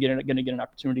Tony's definitely going to get an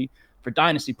opportunity for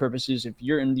dynasty purposes. If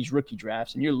you're in these rookie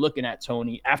drafts and you're looking at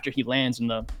Tony after he lands in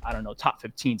the, top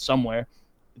 15 somewhere,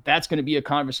 that's going to be a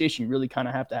conversation you really kind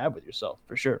of have to have with yourself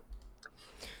for sure.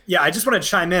 Yeah, I just want to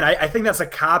chime in. I think that's a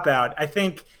cop-out. I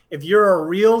think if you're a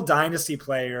real dynasty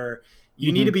player,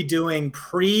 you need to be doing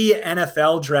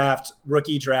pre-NFL draft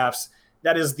rookie drafts.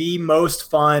 That is the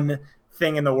most fun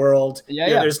thing in the world.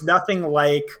 There's nothing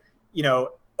like,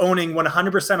 owning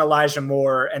 100% Elijah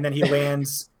Moore and then he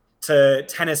lands to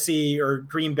Tennessee or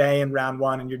Green Bay in round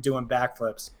one and you're doing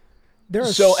backflips.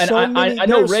 I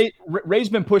know Ray's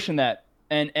been pushing that.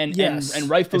 And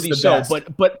rightfully so.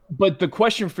 But the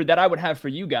question that I would have for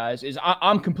you guys is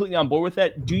I'm completely on board with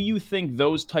that. Do you think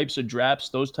those types of drafts,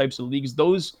 those types of leagues,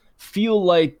 those feel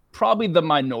like probably the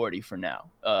minority for now?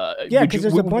 Because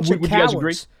there's a bunch of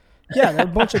cowards. Yeah, they're a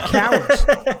bunch of cowards.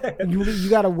 You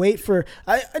got to wait for –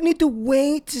 I need to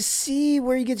wait to see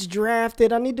where he gets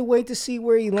drafted. I need to wait to see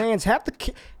where he lands. Have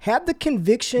the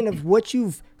conviction of what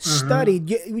you've studied.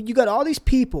 You got all these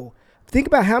people – think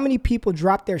about how many people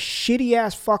drop their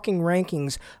shitty-ass fucking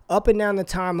rankings up and down the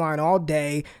timeline all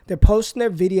day. They're posting their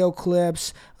video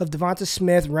clips of Devonta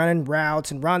Smith running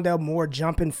routes and Rondale Moore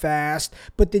jumping fast.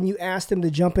 But then you ask them to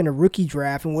jump in a rookie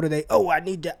draft, and what are they? Oh, I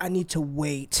need to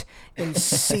wait and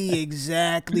see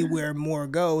exactly where Moore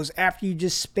goes after you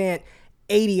just spent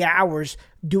 80 hours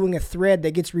doing a thread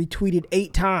that gets retweeted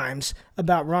 8 times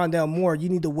about Rondale Moore. You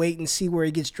need to wait and see where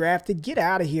he gets drafted. Get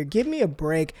out of here. Give me a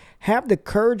break. Have the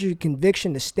courage and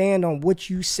conviction to stand on what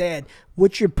you said,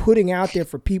 what you're putting out there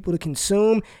for people to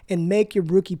consume, and make your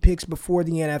rookie picks before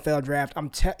the NFL draft.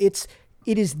 It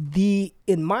is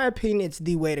in my opinion, it's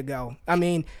the way to go. I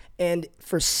mean, and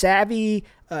for savvy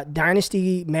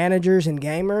dynasty managers and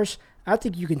gamers, I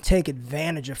think you can take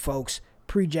advantage of folks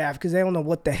pre-draft because they don't know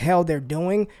what the hell they're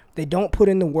doing. They don't put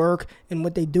in the work, and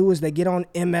what they do is they get on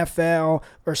MFL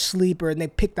or Sleeper and they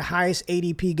pick the highest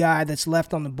ADP guy that's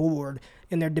left on the board,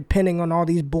 and they're depending on all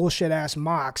these bullshit ass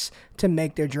mocks to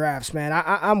make their drafts. Man,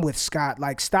 I'm with Scott.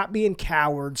 Like, stop being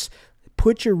cowards.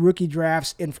 Put your rookie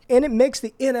drafts in, and it makes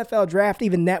the NFL draft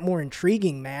even that more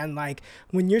intriguing, man. Like,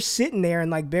 when you're sitting there and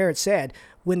like Barrett said,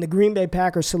 when the Green Bay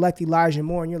Packers select Elijah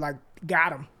Moore and you're like,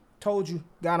 got him. Told you,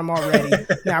 got him already.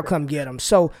 Now come get him.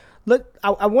 So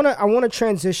I want to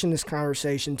transition this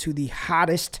conversation to the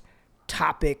hottest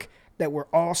topic that we're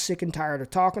all sick and tired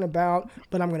of talking about,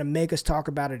 but I'm going to make us talk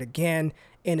about it again,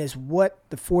 and is what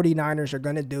the 49ers are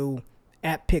going to do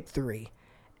at pick 3.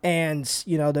 And,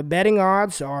 the betting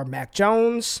odds are Mac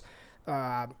Jones.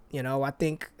 I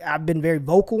think I've been very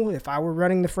vocal. If I were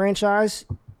running the franchise,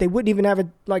 they wouldn't even have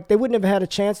they wouldn't have had a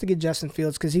chance to get Justin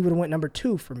Fields because he would have went number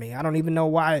 2 for me. I don't even know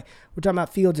why we're talking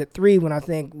about Fields at 3 when I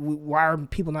think, why are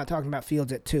people not talking about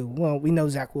Fields at 2? Well, we know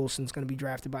Zach Wilson's going to be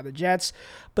drafted by the Jets.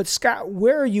 But, Scott,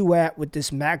 where are you at with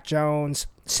this Mac Jones,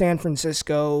 San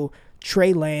Francisco,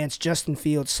 Trey Lance, Justin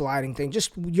Fields sliding thing?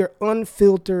 Just your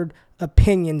unfiltered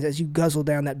opinions as you guzzle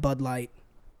down that Bud Light.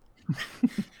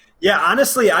 Yeah,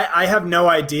 honestly, I have no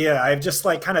idea. I've just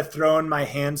kind of thrown my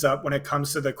hands up when it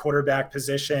comes to the quarterback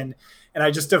position, and I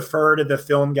just defer to the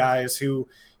film guys who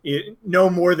know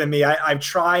more than me. I've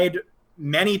tried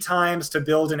many times to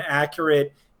build an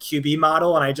accurate QB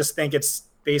model, and I just think it's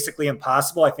basically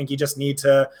impossible. I think you just need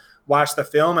to watch the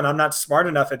film, and I'm not smart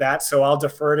enough at that, so I'll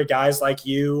defer to guys like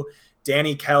you,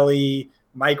 Danny Kelly,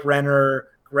 Mike Renner,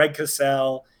 Greg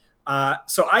Cosell.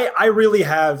 So I really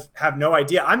have no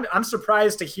idea. I'm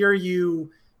surprised to hear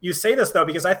you say this, though,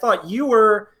 because I thought you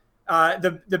were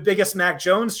the biggest Mac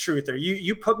Jones truther.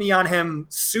 You put me on him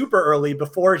super early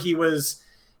before he was,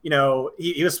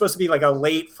 he was supposed to be like a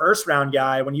late first round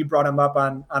guy when you brought him up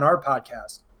on our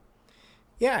podcast.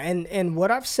 Yeah, and what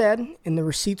I've said, and the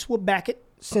receipts will back it,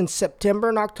 since September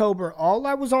and October, all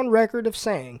I was on record of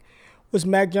saying was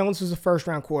Mac Jones was a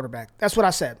first-round quarterback. That's what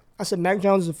I said. I said Mac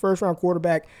Jones is a first-round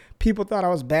quarterback. People thought I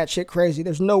was batshit crazy.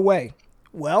 There's no way.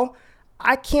 Well,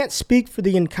 I can't speak for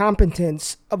the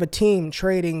incompetence of a team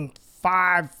trading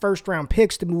 5 first-round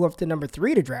picks to move up to number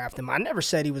 3 to draft him. I never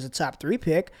said he was a top 3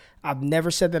 pick. I've never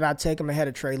said that I'd take him ahead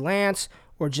of Trey Lance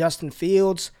or Justin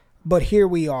Fields, but here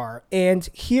we are. And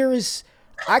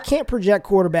I can't project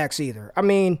quarterbacks either. I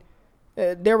mean,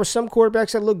 there were some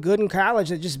quarterbacks that looked good in college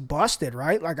that just busted,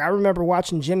 right? Like I remember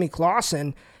watching Jimmy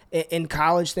Clausen in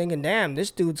college thinking, damn,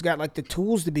 this dude's got the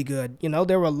tools to be good.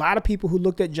 There were a lot of people who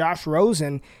looked at Josh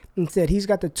Rosen and said he's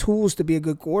got the tools to be a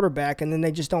good quarterback, and then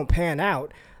they just don't pan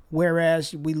out.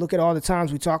 Whereas we look at all the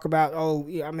times we talk about,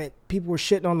 people were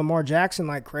shitting on Lamar Jackson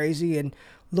like crazy, and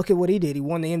look at what he did. He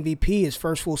won the MVP his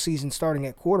first full season starting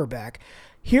at quarterback.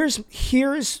 Here is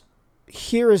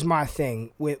my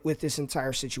thing with this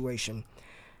entire situation.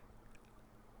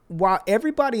 While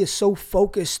everybody is so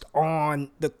focused on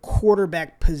the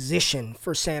quarterback position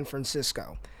for San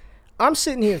Francisco, I'm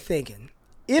sitting here thinking,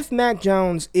 if Mac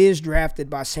Jones is drafted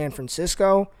by San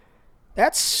Francisco,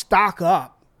 that's stock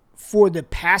up for the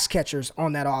pass catchers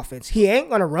on that offense. He ain't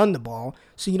going to run the ball,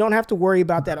 so you don't have to worry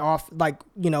about that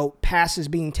passes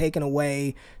being taken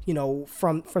away,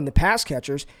 from the pass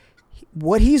catchers.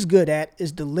 What he's good at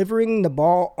is delivering the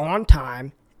ball on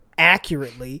time,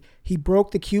 accurately. He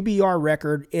broke the QBR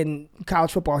record in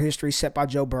college football history set by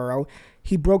Joe Burrow.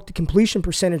 He broke the completion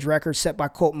percentage record set by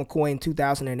Colt McCoy in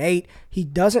 2008. He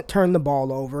doesn't turn the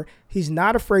ball over. He's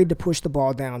not afraid to push the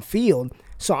ball downfield.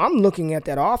 So I'm looking at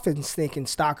that offense thinking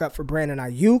stock up for Brandon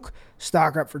Ayuk,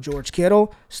 stock up for George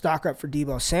Kittle, stock up for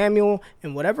Deebo Samuel,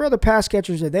 and whatever other pass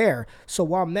catchers are there. So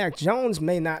while Mac Jones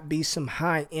may not be some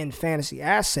high-end fantasy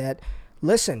asset,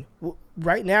 listen,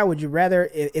 right now, would you rather,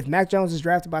 if Mac Jones is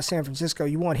drafted by San Francisco,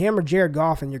 you want him or Jared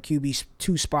Goff in your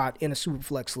QB2 spot in a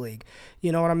Superflex league?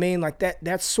 You know what I mean?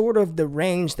 That's sort of the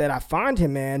range that I find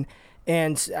him in.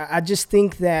 And I just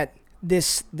think that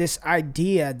this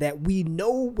idea that we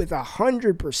know with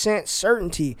 100%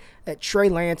 certainty that Trey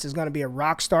Lance is going to be a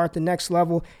rock star at the next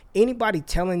level, anybody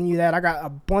telling you that, I got a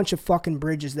bunch of fucking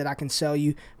bridges that I can sell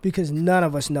you because none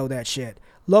of us know that shit.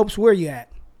 Lopes, where you at?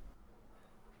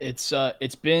 It's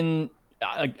been,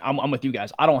 I'm with you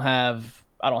guys. I don't have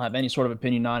any sort of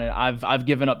opinion on it. I've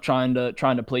given up trying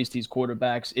to place these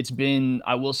quarterbacks.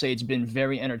 I will say it's been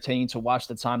very entertaining to watch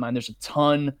the timeline. There's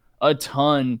a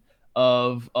ton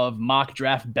of mock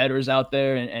draft bettors out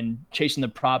there and chasing the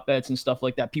prop bets and stuff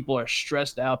like that. People are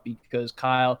stressed out because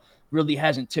Kyle really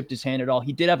hasn't tipped his hand at all.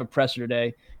 He did have a presser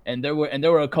today, and there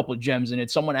were a couple of gems in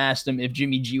it. Someone asked him if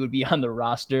Jimmy G would be on the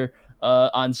roster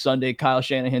on Sunday. Kyle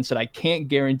Shanahan said, "I can't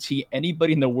guarantee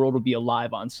anybody in the world will be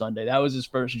alive on Sunday." That was his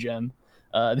first gem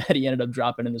that he ended up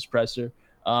dropping in this presser.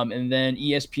 And then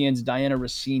ESPN's Diana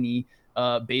Rossini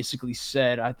basically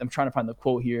said, I'm trying to find the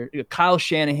quote here, Kyle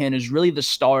Shanahan is really the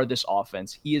star of this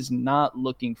offense. He is not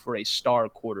looking for a star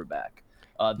quarterback.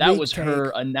 That was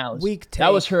her analysis.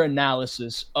 That was her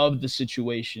analysis of the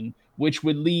situation, which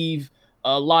would leave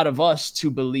a lot of us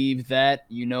to believe that,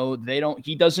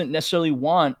 he doesn't necessarily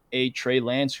want a Trey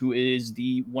Lance, who is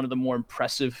one of the more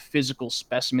impressive physical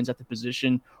specimens at the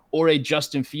position, or a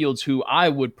Justin Fields, who I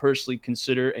would personally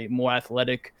consider a more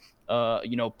athletic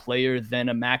player than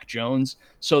a Mac Jones.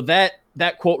 So that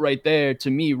quote right there, to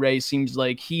me, Ray, seems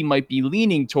like he might be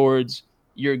leaning towards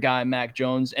your guy, Mac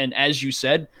Jones. And as you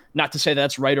said, not to say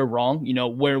that's right or wrong,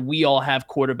 where we all have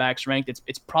quarterbacks ranked,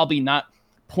 it's probably not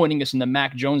pointing us in the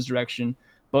Mac Jones direction.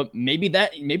 But maybe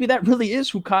that really is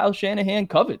who Kyle Shanahan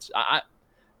covets.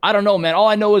 I don't know, man. All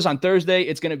I know is on Thursday,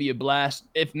 it's going to be a blast.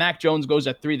 If Mac Jones goes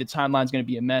at 3, the timeline's going to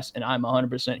be a mess, and I'm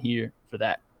 100% here for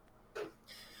that.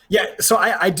 Yeah, so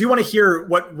I do want to hear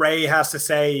what Ray has to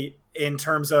say in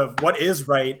terms of what is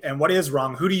right and what is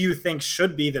wrong. Who do you think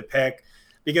should be the pick?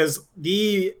 Because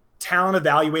the talent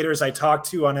evaluators I talk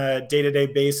to on a day-to-day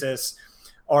basis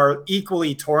are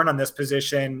equally torn on this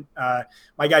position.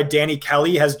 My guy Danny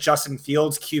Kelly has Justin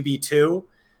Fields QB2,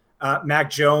 Mac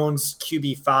Jones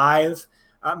QB5.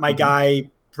 My guy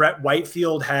Brett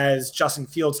Whitefield has Justin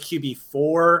Fields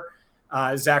QB4,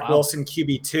 Zach Wilson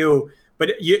QB2.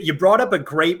 But you brought up a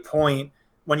great point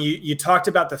when you talked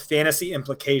about the fantasy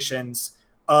implications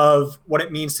of what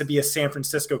it means to be a San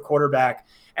Francisco quarterback.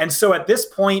 And so at this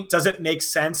point, does it make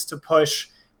sense to push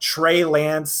Trey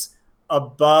Lance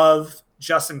above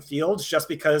Justin Fields just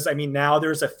because, I mean, now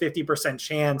there's a 50%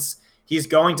 chance he's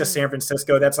going to San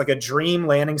Francisco. That's like a dream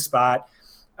landing spot.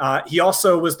 He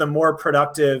also was the more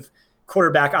productive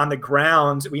quarterback on the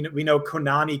ground. We know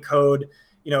Konami code,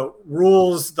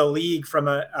 rules the league from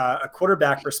a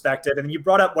quarterback perspective. And you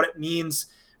brought up what it means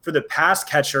for the pass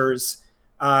catchers.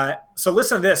 So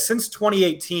listen to this. Since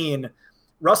 2018,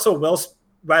 Russell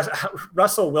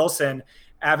Wilson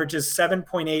averages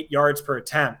 7.8 yards per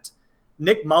attempt.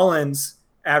 Nick Mullins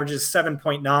averages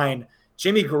 7.9.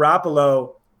 Jimmy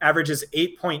Garoppolo averages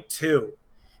 8.2.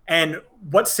 And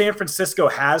what San Francisco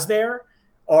has there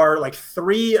are like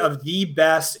 3 of the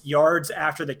best yards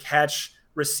after the catch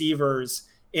receivers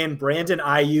in Brandon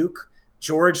Ayuk,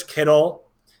 George Kittle,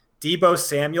 Deebo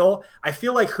Samuel. I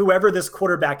feel like whoever this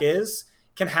quarterback is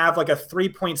can have like a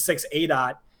 3.6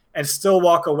 ADOT and still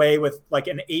walk away with like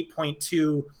an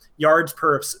 8.2 yards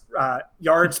per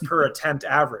attempt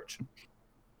average.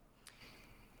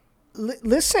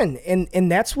 Listen, and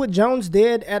that's what Jones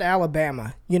did at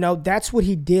Alabama. That's what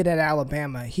he did at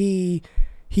Alabama. He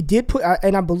did put,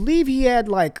 and I believe he had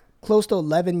like close to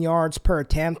 11 yards per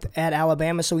attempt at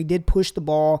Alabama, so he did push the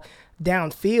ball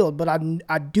downfield. But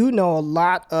I do know a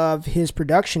lot of his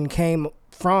production came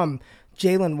from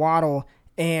Jalen Waddle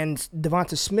and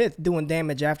Devonta Smith doing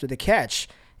damage after the catch.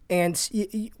 And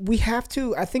we have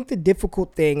to, I think the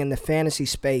difficult thing in the fantasy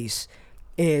space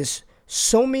is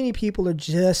so many people are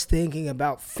just thinking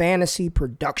about fantasy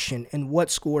production and what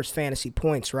scores fantasy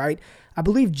points, right? I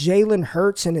believe Jalen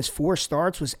Hurts in his 4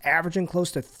 starts was averaging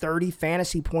close to 30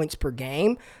 fantasy points per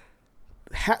game.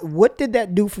 What did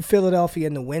that do for Philadelphia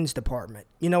in the wins department?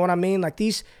 You know what I mean? Like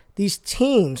these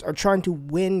teams are trying to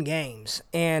win games.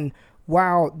 And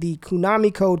while the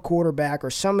Konami code quarterback or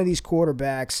some of these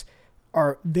quarterbacks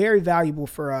are very valuable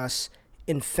for us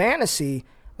in fantasy,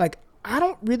 like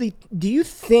do you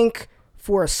think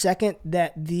for a second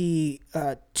that the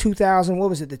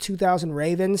 2000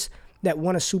 Ravens that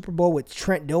won a Super Bowl with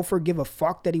Trent Dilfer give a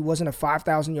fuck that he wasn't a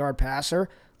 5,000-yard passer?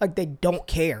 Like, they don't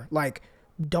care. Like,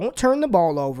 don't turn the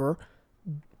ball over.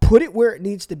 Put it where it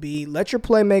needs to be. Let your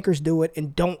playmakers do it,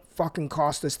 and don't fucking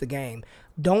cost us the game.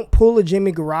 Don't pull a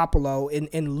Jimmy Garoppolo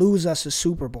and lose us a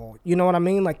Super Bowl. You know what I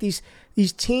mean? Like, these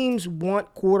teams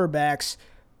want quarterbacks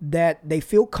that they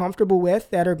feel comfortable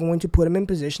with that are going to put them in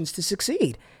positions to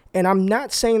succeed. And I'm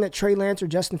not saying that Trey Lance or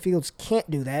Justin Fields can't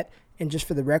do that. And just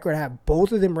for the record, I have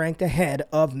both of them ranked ahead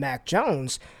of Mac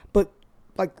Jones. But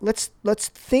like, let's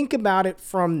think about it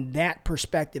from that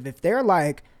perspective. If they're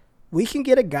like, we can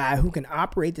get a guy who can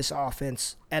operate this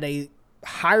offense at a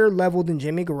higher level than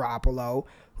Jimmy Garoppolo,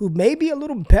 who may be a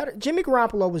little better. Jimmy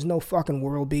Garoppolo was no fucking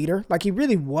world beater. Like, he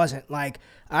really wasn't. Like,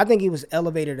 I think he was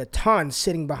elevated a ton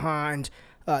sitting behind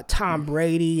Tom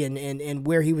Brady and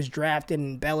where he was drafted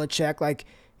and Belichick. Like,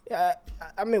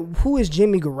 I mean, who is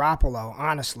Jimmy Garoppolo,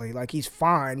 honestly? Like, he's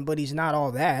fine, but he's not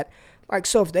all that. Like,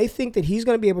 so if they think that he's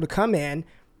going to be able to come in,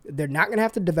 they're not going to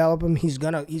have to develop him. He's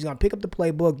gonna pick up the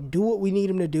playbook, do what we need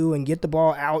him to do, and get the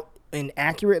ball out and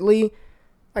accurately.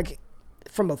 Like,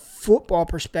 from a football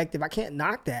perspective, I can't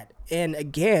knock that. And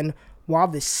again, while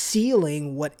the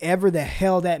ceiling, whatever the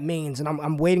hell that means, and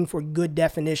I'm waiting for a good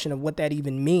definition of what that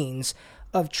even means,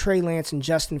 of Trey Lance and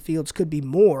Justin Fields could be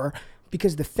more,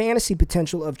 because the fantasy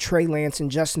potential of Trey Lance and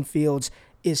Justin Fields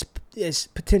is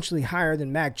potentially higher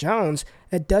than Mac Jones.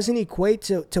 It doesn't equate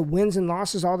to wins and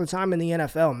losses all the time in the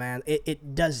NFL, man.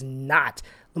 It does not.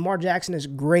 Lamar Jackson is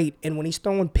great, and when he's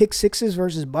throwing pick sixes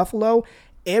versus Buffalo,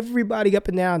 everybody up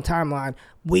and down timeline,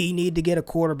 we need to get a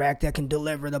quarterback that can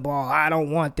deliver the ball. I don't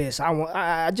want this.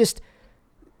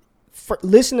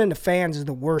 Listening to fans is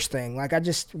the worst thing. Like,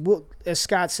 as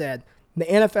Scott said, the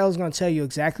NFL is going to tell you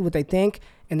exactly what they think,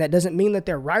 and that doesn't mean that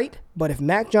they're right. But if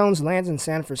Mac Jones lands in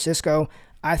San Francisco,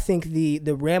 I think the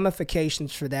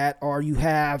ramifications for that are you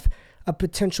have a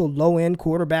potential low-end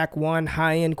quarterback 1,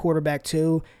 high-end quarterback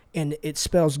 2, and it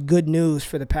spells good news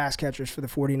for the pass catchers for the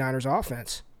 49ers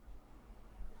offense.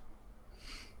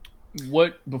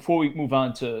 Before we move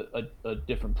on to a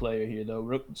different player here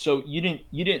though, so you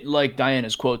didn't like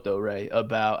Diana's quote though, Ray,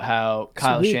 about how It's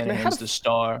Kyle weak, man. Shanahan's the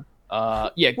star.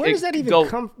 Yeah, Where does that even go.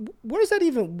 come? Where does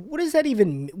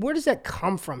that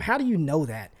come from? How do you know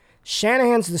that?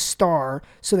 Shanahan's the star,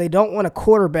 so they don't want a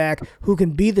quarterback who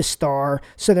can be the star,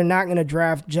 so they're not going to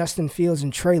draft Justin Fields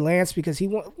and Trey Lance because he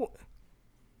won't.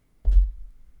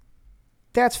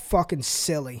 That's fucking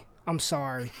silly. I'm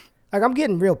sorry. Like, I'm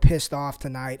getting real pissed off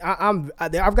tonight. I've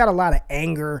got a lot of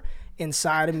anger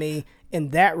inside of me,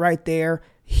 and that right there,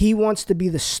 he wants to be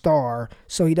the star,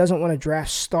 so he doesn't want to draft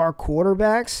star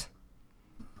quarterbacks.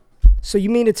 So you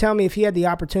mean to tell me if he had the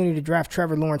opportunity to draft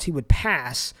Trevor Lawrence, he would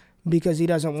pass because he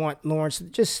doesn't want Lawrence to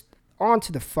just on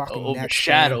to the fucking next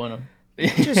overshadowing him?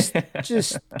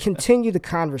 Just continue the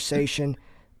conversation.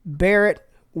 Barrett,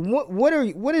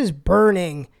 what is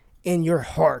burning in your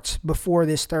heart before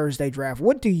this Thursday draft?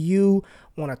 What do you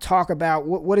want to talk about?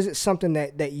 What is it, something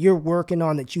that you're working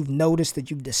on, that you've noticed,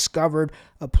 that you've discovered,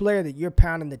 a player that you're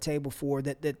pounding the table for,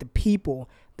 that the people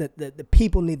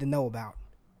need to know about?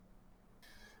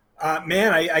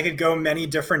 Man, I could go many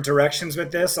different directions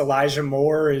with this. Elijah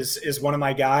Moore is one of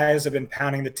my guys. I've been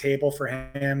pounding the table for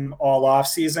him all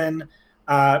offseason.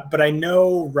 But I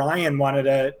know Ryan wanted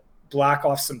to block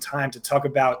off some time to talk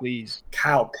about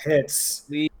Kyle Pitts,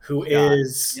 who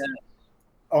is,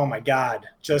 oh my God,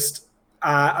 just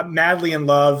madly in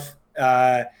love.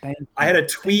 I had a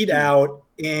tweet out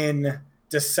in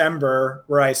December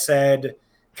where I said,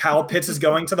 Kyle Pitts is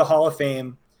going to the Hall of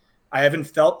Fame. I haven't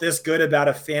felt this good about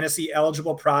a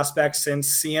fantasy-eligible prospect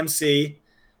since CMC,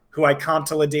 who I comped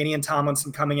to LaDainian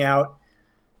Tomlinson coming out.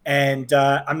 And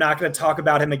I'm not going to talk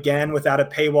about him again without a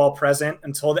paywall present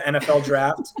until the NFL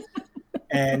draft.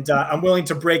 And I'm willing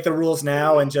to break the rules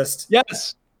now and just –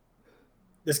 yes,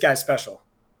 this guy's special,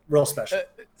 real special.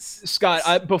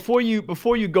 Scott, before you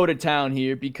go to town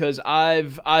here, because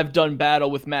I've done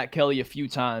battle with Matt Kelly a few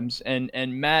times, and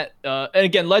Matt, and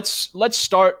again, let's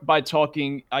start by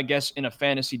talking, I guess, in a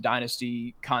fantasy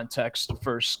dynasty context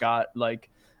first, Scott. Like,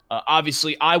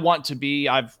 obviously, I want to be.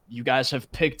 You guys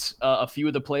have picked a few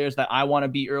of the players that I want to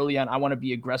be early on. I want to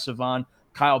be aggressive on.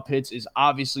 Kyle Pitts is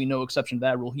obviously no exception to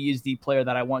that rule. He is the player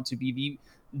that I want to be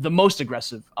the most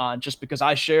aggressive on, just because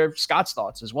I share Scott's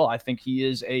thoughts as well. I think he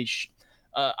is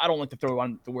I don't like to throw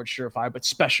on the word surefire, but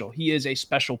special. He is a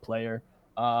special player,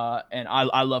 and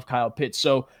I love Kyle Pitts.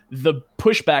 So the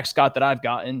pushback, Scott, that I've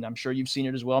gotten, I'm sure you've seen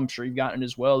it as well, I'm sure you've gotten it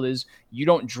as well, is you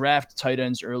don't draft tight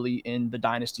ends early in the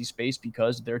dynasty space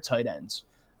because they're tight ends.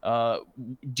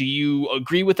 Do you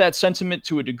agree with that sentiment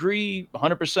to a degree?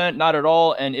 100%? Not at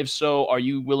all? And if so, are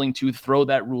you willing to throw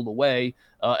that rule away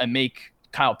and make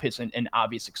Kyle Pitts an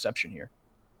obvious exception here?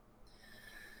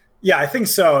 Yeah, I think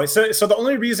so. So the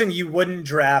only reason you wouldn't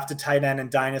draft a tight end in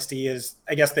Dynasty is,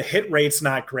 I guess, the hit rate's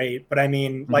not great. But I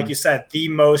mean, like you said, the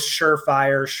most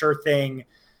surefire, sure thing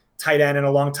tight end in a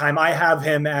long time. I have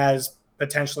him as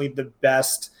potentially the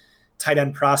best tight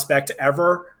end prospect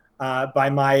ever by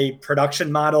my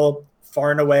production model, far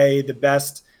and away the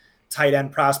best tight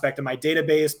end prospect in my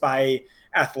database by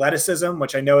athleticism,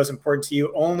 which I know is important to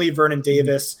you. Only Vernon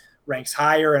Davis ranks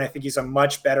higher, and I think he's a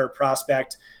much better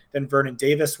prospect than Vernon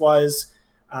Davis was.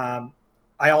 I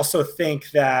also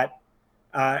think that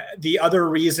the other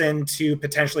reason to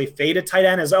potentially fade a tight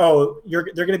end is, they're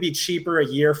going to be cheaper a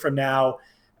year from now.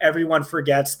 Everyone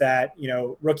forgets that,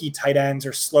 rookie tight ends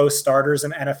are slow starters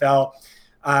in NFL.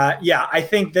 I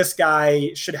think this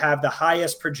guy should have the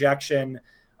highest projection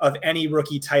of any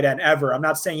rookie tight end ever. I'm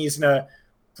not saying he's going to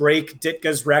break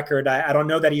Ditka's record. I don't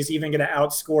know that he's even going to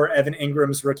outscore Evan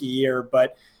Ingram's rookie year,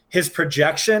 but his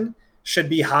projection should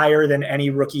be higher than any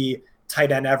rookie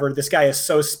tight end ever. This guy is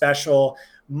so special.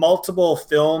 Multiple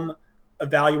film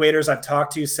evaluators I've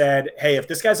talked to said, hey, if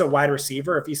this guy's a wide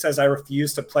receiver, if he says I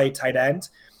refuse to play tight end,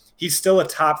 he's still a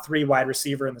top 3 wide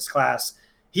receiver in this class.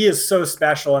 He is so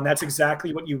special, and that's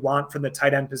exactly what you want from the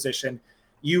tight end position.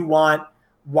 You want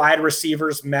wide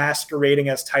receivers masquerading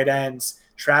as tight ends,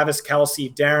 Travis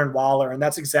Kelce, Darren Waller, and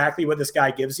that's exactly what this guy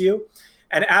gives you.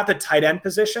 And at the tight end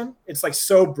position, it's like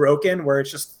so broken where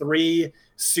it's just 3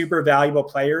 super valuable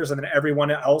players and then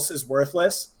everyone else is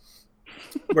worthless.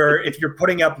 Where if you're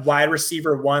putting up wide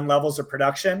receiver 1 levels of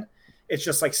production, it's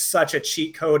just like such a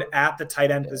cheat code at the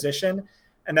tight end position.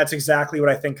 And that's exactly what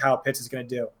I think Kyle Pitts is going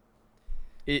to do.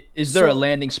 Is there a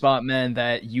landing spot, man,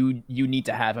 that you need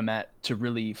to have him at to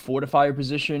really fortify your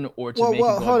position or to make him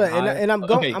go hold on, higher? and I'm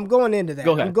going into that.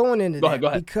 Go ahead. I'm going into that Go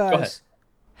ahead. because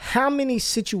how many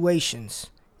situations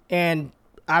And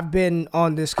I've been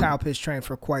on this Kyle Pitts train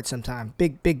for quite some time.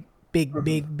 Big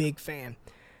fan.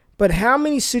 But how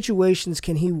many situations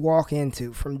can he walk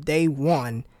into from day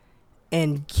one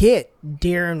and get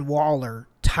Darren Waller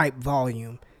type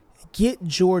volume, get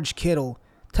George Kittle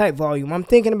type volume? I'm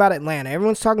thinking about Atlanta.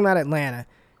 Everyone's talking about Atlanta.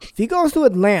 If he goes to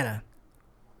Atlanta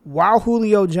while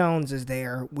Julio Jones is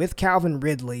there with Calvin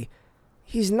Ridley,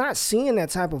 he's not seeing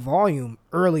that type of volume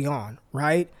early on,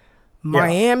 right?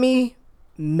 Miami,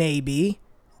 maybe.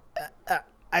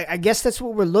 I guess that's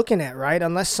what we're looking at, right?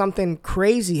 Unless something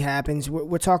crazy happens.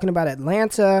 We're talking about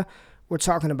Atlanta. We're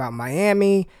talking about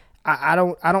Miami. I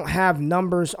don't have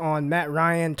numbers on Matt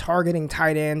Ryan targeting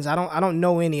tight ends. I don't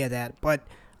know any of that. But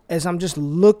as I'm just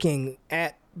looking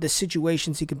at the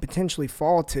situations he could potentially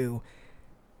fall to,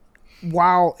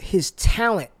 while his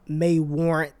talent may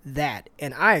warrant that,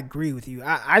 and I agree with you.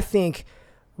 I think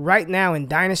right now in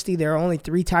Dynasty there are only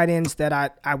 3 tight ends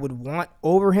that I would want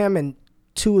over him, and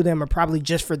 2 of them are probably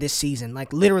just for this season.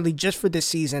 Like literally just for this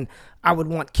season, I would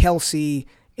want Kelsey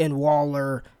and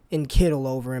Waller and Kittle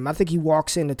over him. I think he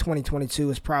walks into 2022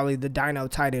 as probably the Dino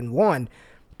tight end 1.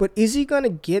 But is he going to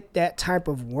get that type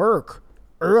of work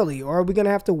early, or are we going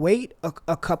to have to wait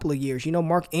a couple of years? You know,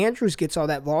 Mark Andrews gets all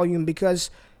that volume because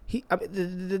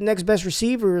the next best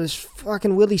receiver is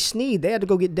fucking Willie Snead. They had to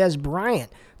go get Des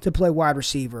Bryant to play wide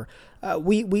receiver.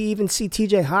 We even see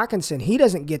T.J. Hawkinson. He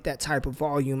doesn't get that type of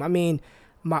volume. I mean,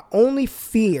 my only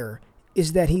fear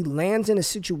is that he lands in a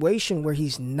situation where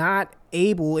he's not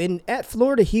able. And at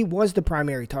Florida, he was the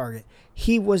primary target.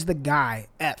 He was the guy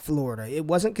at Florida. It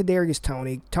wasn't Kadarius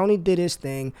Toney. Toney did his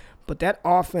thing, but that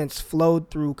offense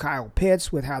flowed through Kyle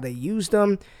Pitts with how they used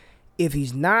him. If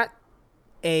he's not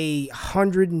a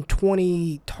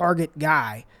 120 target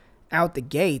guy out the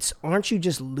gates, aren't you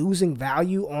just losing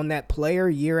value on that player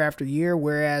year after year?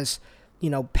 Whereas, you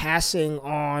know, passing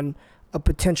on a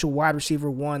potential wide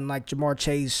receiver 1 like Jamar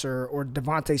Chase or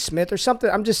Devontae Smith or something.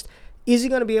 Is he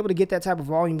going to be able to get that type of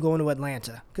volume going to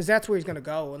Atlanta? Because that's where he's going to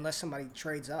go unless somebody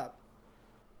trades up.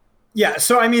 Yeah,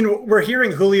 so I mean, we're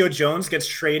hearing Julio Jones gets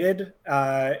traded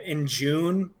in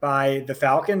June by the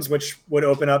Falcons, which would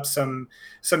open up some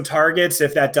targets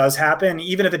if that does happen.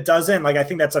 Even if it doesn't, like I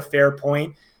think that's a fair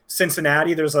point.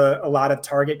 Cincinnati, there's a lot of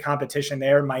target competition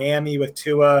there. Miami with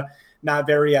Tua, not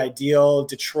very ideal.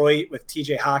 Detroit with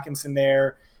TJ Hawkinson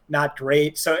there, not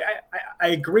great. So I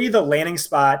agree the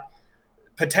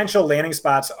potential landing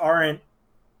spots aren't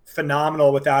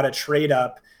phenomenal without a trade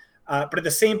up. But at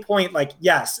the same point, like,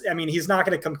 yes, I mean, he's not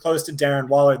going to come close to Darren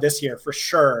Waller this year for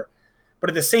sure. But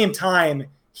at the same time,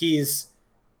 he's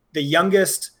the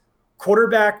youngest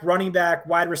quarterback, running back,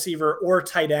 wide receiver, or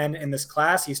tight end in this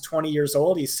class. He's 20 years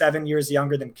old. He's 7 years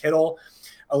younger than Kittle,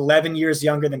 11 years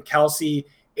younger than Kelsey,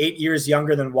 8 years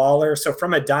younger than Waller. So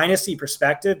from a dynasty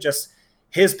perspective, just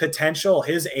his potential,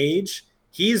 his age,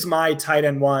 he's my tight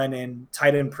end 1 and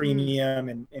tight end premium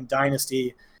and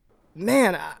dynasty.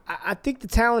 Man, I think the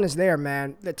talent is there,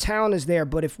 man. The talent is there.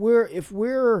 But if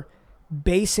we're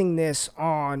basing this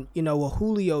on, you know, a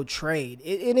Julio trade,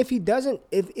 and if he doesn't,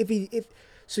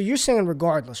 so you're saying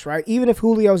regardless, right? Even if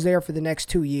Julio's there for the next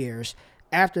 2 years,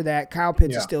 after that, Kyle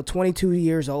Pitts is still 22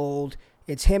 years old.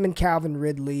 It's him and Calvin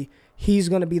Ridley. He's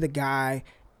going to be the guy,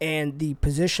 and the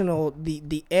positional,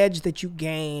 the edge that you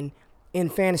gain in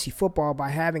fantasy football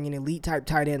by having an elite type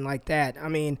tight end like that. I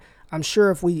mean, I'm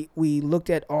sure if we looked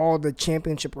at all the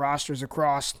championship rosters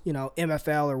across, you know,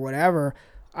 MFL or whatever,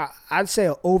 I'd say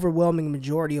an overwhelming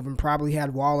majority of them probably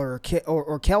had Waller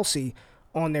or Kelsey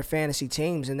on their fantasy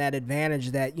teams, and that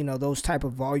advantage that, you know, those type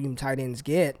of volume tight ends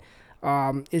get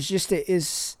is just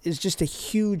a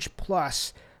huge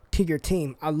plus to your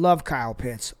team. I love Kyle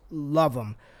Pitts, love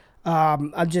him.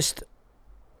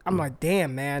 I'm like,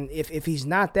 damn, man, if he's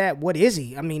not that, what is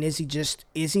he? I mean, is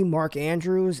he Mark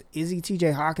Andrews? Is he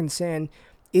TJ Hawkinson?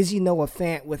 Is he Noah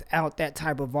Fant without that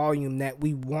type of volume that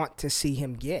we want to see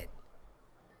him get?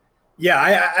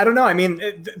 Yeah, I don't know. I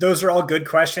mean, those are all good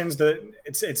questions.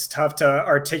 It's tough to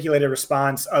articulate a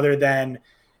response other than,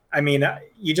 I mean,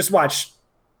 you just watch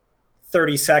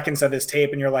 30 seconds of his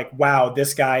tape and you're like, wow,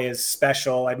 this guy is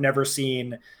special. I've never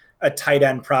seen a tight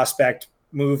end prospect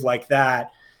move like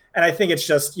that. And I think it's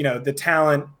just, you know, the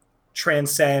talent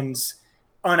transcends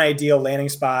unideal landing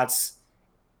spots,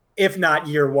 if not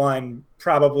year 1,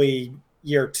 probably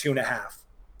year 2.5.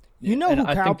 You know who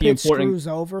Kyle Pitts screws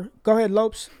over? Go ahead,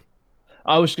 Lopes.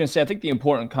 I was going to say, I think the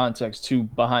important context too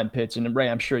behind Pitts, and Ray,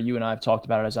 I'm sure you and I have talked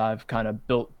about it as I've kind of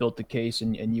built the case,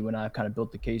 and you and I have kind of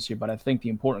built the case here. But I think the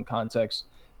important context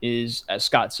is, as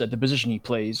Scott said, the position he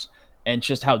plays and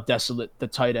just how desolate the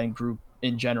tight end group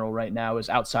in general right now is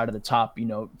outside of the top,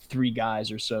 3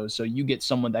 guys or so. So you get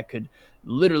someone that could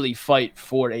literally fight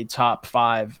for a top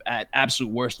 5 at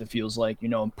absolute worst, it feels like,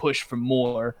 and push for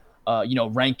more,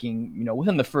 ranking,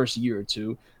 within the first year or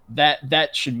two.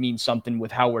 That should mean something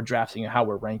with how we're drafting and how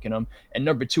we're ranking them. And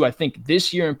number 2, I think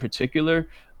this year in particular,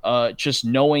 just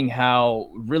knowing how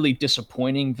really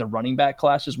disappointing the running back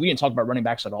class is. We didn't talk about running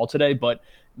backs at all today, but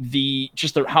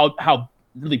how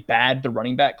really bad the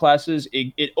running back class is.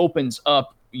 It opens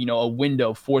up, a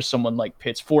window for someone like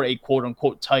Pitts, for a quote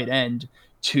unquote tight end,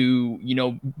 to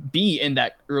be in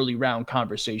that early round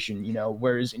conversation.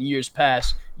 Whereas in years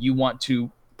past, you want to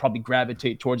probably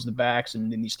gravitate towards the backs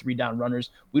and then these 3-down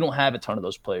runners. We don't have a ton of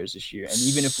those players this year, and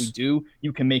even if we do,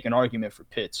 you can make an argument for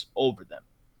Pitts over them.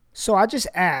 So I just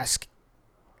ask,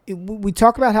 we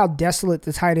talk about how desolate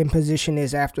the tight end position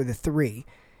is after the 3.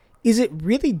 Is it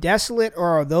really desolate,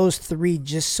 or are those 3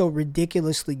 just so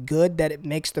ridiculously good that it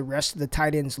makes the rest of the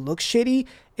tight ends look shitty?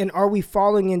 And are we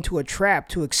falling into a trap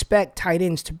to expect tight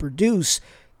ends to produce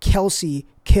Kelce,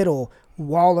 Kittle,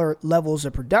 Waller levels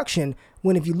of production,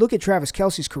 when if you look at Travis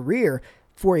Kelce's career,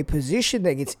 for a position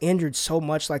that gets injured so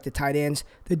much like the tight ends,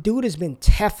 the dude has been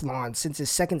Teflon since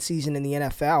his second season in the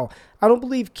NFL. I don't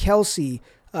believe Kelce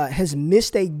has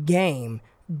missed a game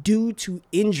due to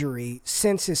injury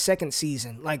since his second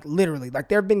season. Like, literally. Like,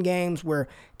 there have been games where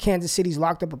Kansas City's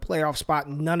locked up a playoff spot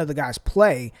and none of the guys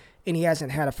play, and he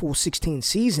hasn't had a full 16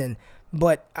 season.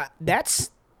 But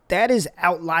that is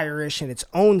outlierish in its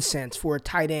own sense for a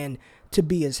tight end to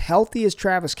be as healthy as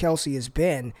Travis Kelce has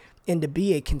been, and to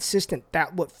be a consistent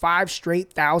 5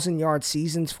 straight 1,000-yard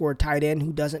seasons for a tight end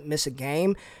who doesn't miss a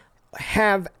game.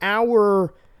 Have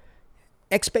our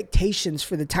expectations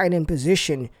for the tight end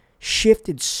position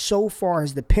shifted so far?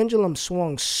 Has the pendulum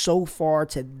swung so far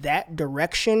to that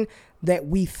direction that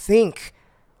we think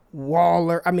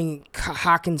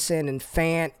Hockenson and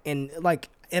Fant and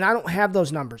I don't have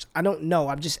those numbers. I don't know.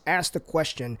 I've just asked the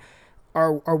question.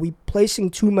 Are we placing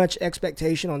too much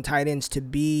expectation on tight ends to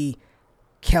be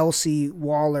Kelce,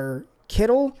 Waller,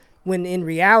 Kittle, when in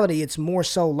reality it's more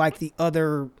so like the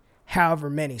other however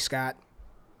many, Scott?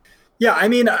 Yeah, I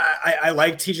mean, I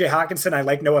like TJ Hockenson. I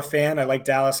like Noah Fant. I like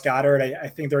Dallas Goedert. I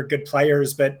think they're good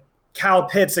players. But Kyle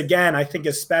Pitts, again, I think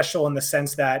is special in the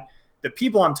sense that the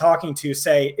people I'm talking to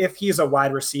say if he's a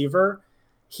wide receiver,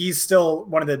 he's still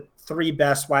one of the 3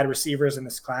 best wide receivers in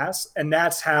this class. And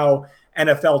that's how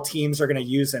NFL teams are going to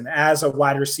use him, as a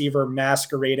wide receiver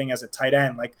masquerading as a tight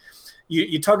end. Like,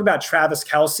 you talk about Travis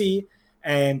Kelce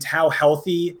and how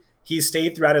healthy he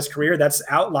stayed throughout his career. That's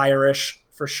outlierish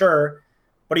for sure.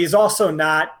 But he's also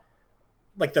not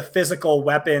like the physical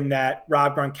weapon that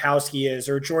Rob Gronkowski is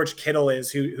or George Kittle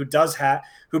is, who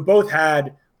both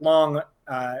had long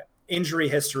injury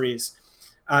histories.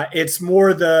 It's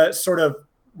more the sort of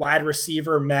wide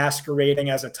receiver masquerading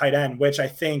as a tight end, which I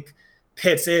think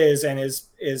Pitts is, and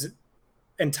is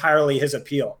entirely his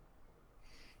appeal.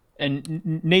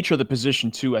 And nature of the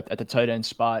position too at the tight end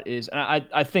spot is, and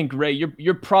I think, Ray,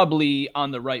 you're probably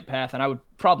on the right path, and I would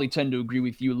probably tend to agree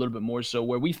with you a little bit more so,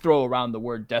 where we throw around the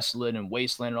word desolate and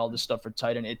wasteland and all this stuff for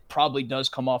tight end. It probably does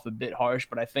come off a bit harsh,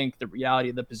 but I think the reality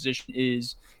of the position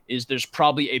is there's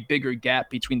probably a bigger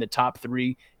gap between the top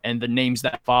 3 and the names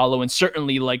that follow, and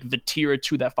certainly like the tier or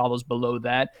 2 that follows below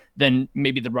that, than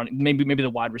maybe the maybe the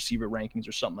wide receiver rankings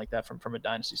or something like that from a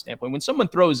dynasty standpoint. When someone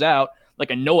throws out like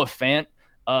a Noah Fant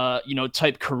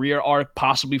type career arc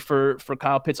possibly for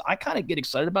Kyle Pitts, I kind of get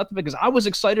excited about that, because I was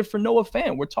excited for Noah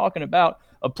Fant. We're talking about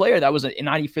a player that was a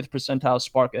 95th percentile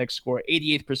Spark X score,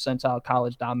 88th percentile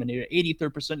college dominator,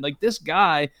 83rd percent. Like, this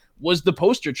guy was the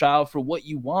poster child for what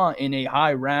you want in a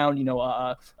high round,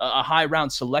 a high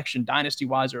round selection, dynasty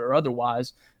wise or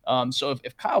otherwise. So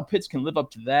if Kyle Pitts can live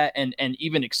up to that and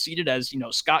even exceed it, as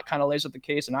Scott kind of lays out the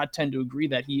case, and I tend to agree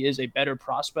that he is a better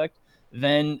prospect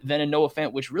than a Noah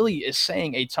Fant, which really is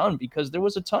saying a ton, because there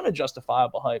was a ton of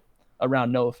justifiable hype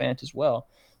around Noah Fant as well.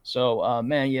 So,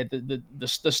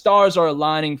 the stars are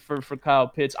aligning for Kyle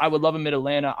Pitts. I would love him in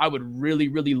Atlanta. I would really,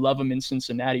 really love him in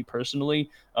Cincinnati personally.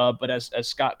 But as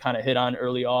Scott kind of hit on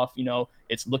early off,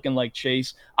 it's looking like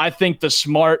Chase. I think the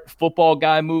smart football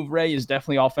guy move, Ray, is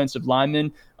definitely offensive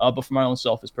lineman. But for my own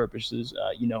selfish purposes,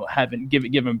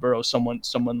 giving Burrow someone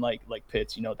like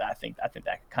Pitts, that I think that could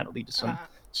kind of lead to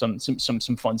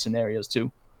some fun scenarios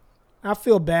too. I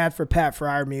feel bad for Pat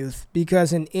Freiermuth,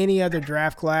 because in any other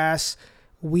draft class,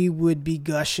 we would be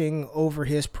gushing over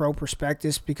his pro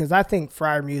prospectus, because I think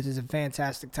Freiermuth is a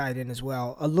fantastic tight end as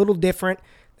well. A little different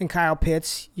than Kyle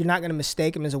Pitts. You're not going to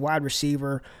mistake him as a wide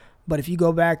receiver, but if you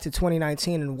go back to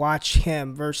 2019 and watch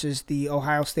him versus the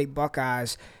Ohio State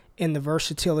Buckeyes, and the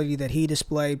versatility that he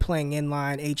displayed, playing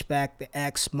inline, H-back, the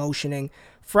X, motioning.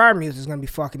 Freiermuth is going to be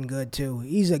fucking good, too.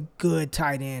 He's a good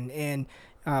tight end. And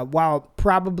while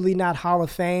probably not Hall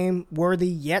of Fame worthy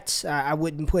yet, I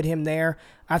wouldn't put him there.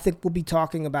 I think we'll be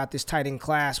talking about this tight end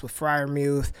class with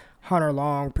Freiermuth, Hunter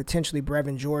Long, potentially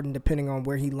Brevin Jordan, depending on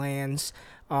where he lands.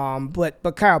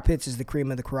 But Kyle Pitts is the cream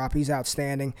of the crop. He's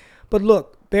outstanding. But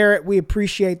look, Barrett, we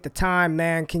appreciate the time,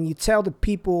 man. Can you tell the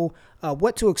people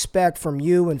what to expect from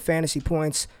you and Fantasy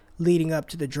Points leading up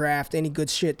to the draft? Any good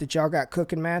shit that y'all got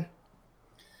cooking, man?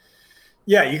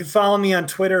 Yeah, you can follow me on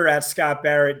Twitter at Scott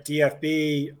Barrett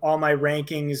DFB. All my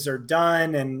rankings are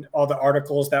done, and all the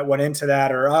articles that went into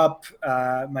that are up.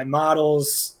 My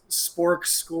models, Spork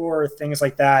score, things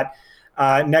like that.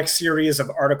 Next series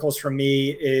of articles from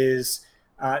me is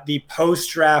the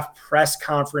post-draft press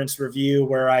conference review,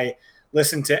 where I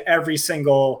listen to every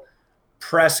single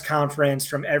press conference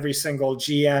from every single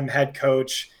GM, head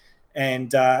coach,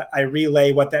 and I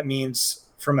relay what that means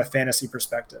from a fantasy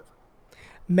perspective.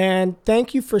 Man,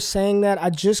 thank you for saying that. I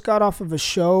just got off of a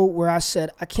show where I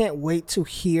said I can't wait to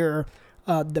hear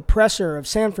the presser of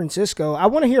San Francisco. I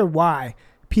want to hear why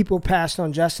people passed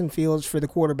on Justin Fields for the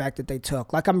quarterback that they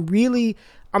took. Like, dude,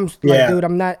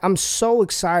 I'm so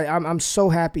excited. I'm so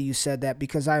happy you said that,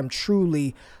 because I am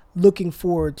truly looking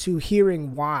forward to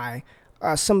hearing why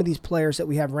some of these players that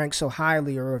we have ranked so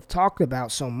highly or have talked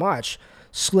about so much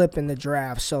slip in the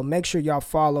draft. So make sure y'all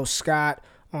follow Scott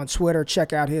on Twitter.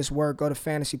 Check out his work. Go to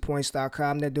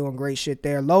fantasypoints.com. They're doing great shit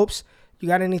there. Lopes, you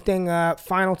got anything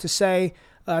final to say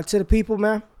to the people,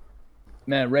 man?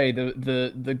 Man, Ray,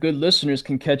 the good listeners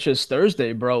can catch us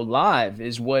Thursday, bro. Live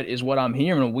is what I'm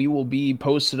hearing. We will be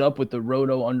posted up with the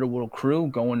Roto Underworld crew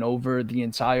going over the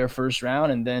entire first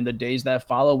round, and then the days that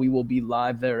follow, we will be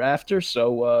live thereafter.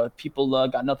 So people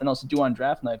got nothing else to do on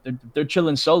draft night. They're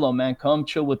chilling solo, man. Come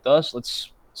chill with us.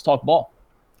 Let's talk ball.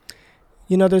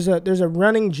 You know, there's a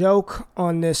running joke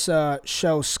on this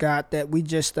show, Scott, that we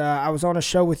just I was on a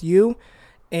show with you,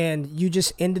 and you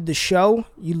just ended the show.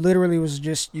 You literally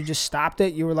you just stopped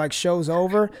it. You were like, show's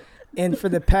over. And for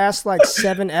the past like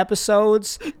 7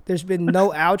 episodes, there's been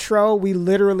no outro. We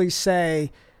literally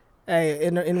say, hey,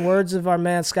 in words of our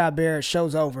man Scott Barrett,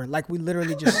 show's over. Like, we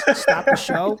literally just stopped the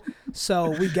show.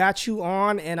 So we got you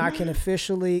on, and I can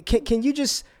officially can you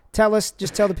just tell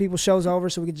the people show's over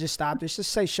so we can just stop this?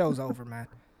 Just say show's over, man.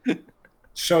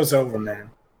 Show's over, man.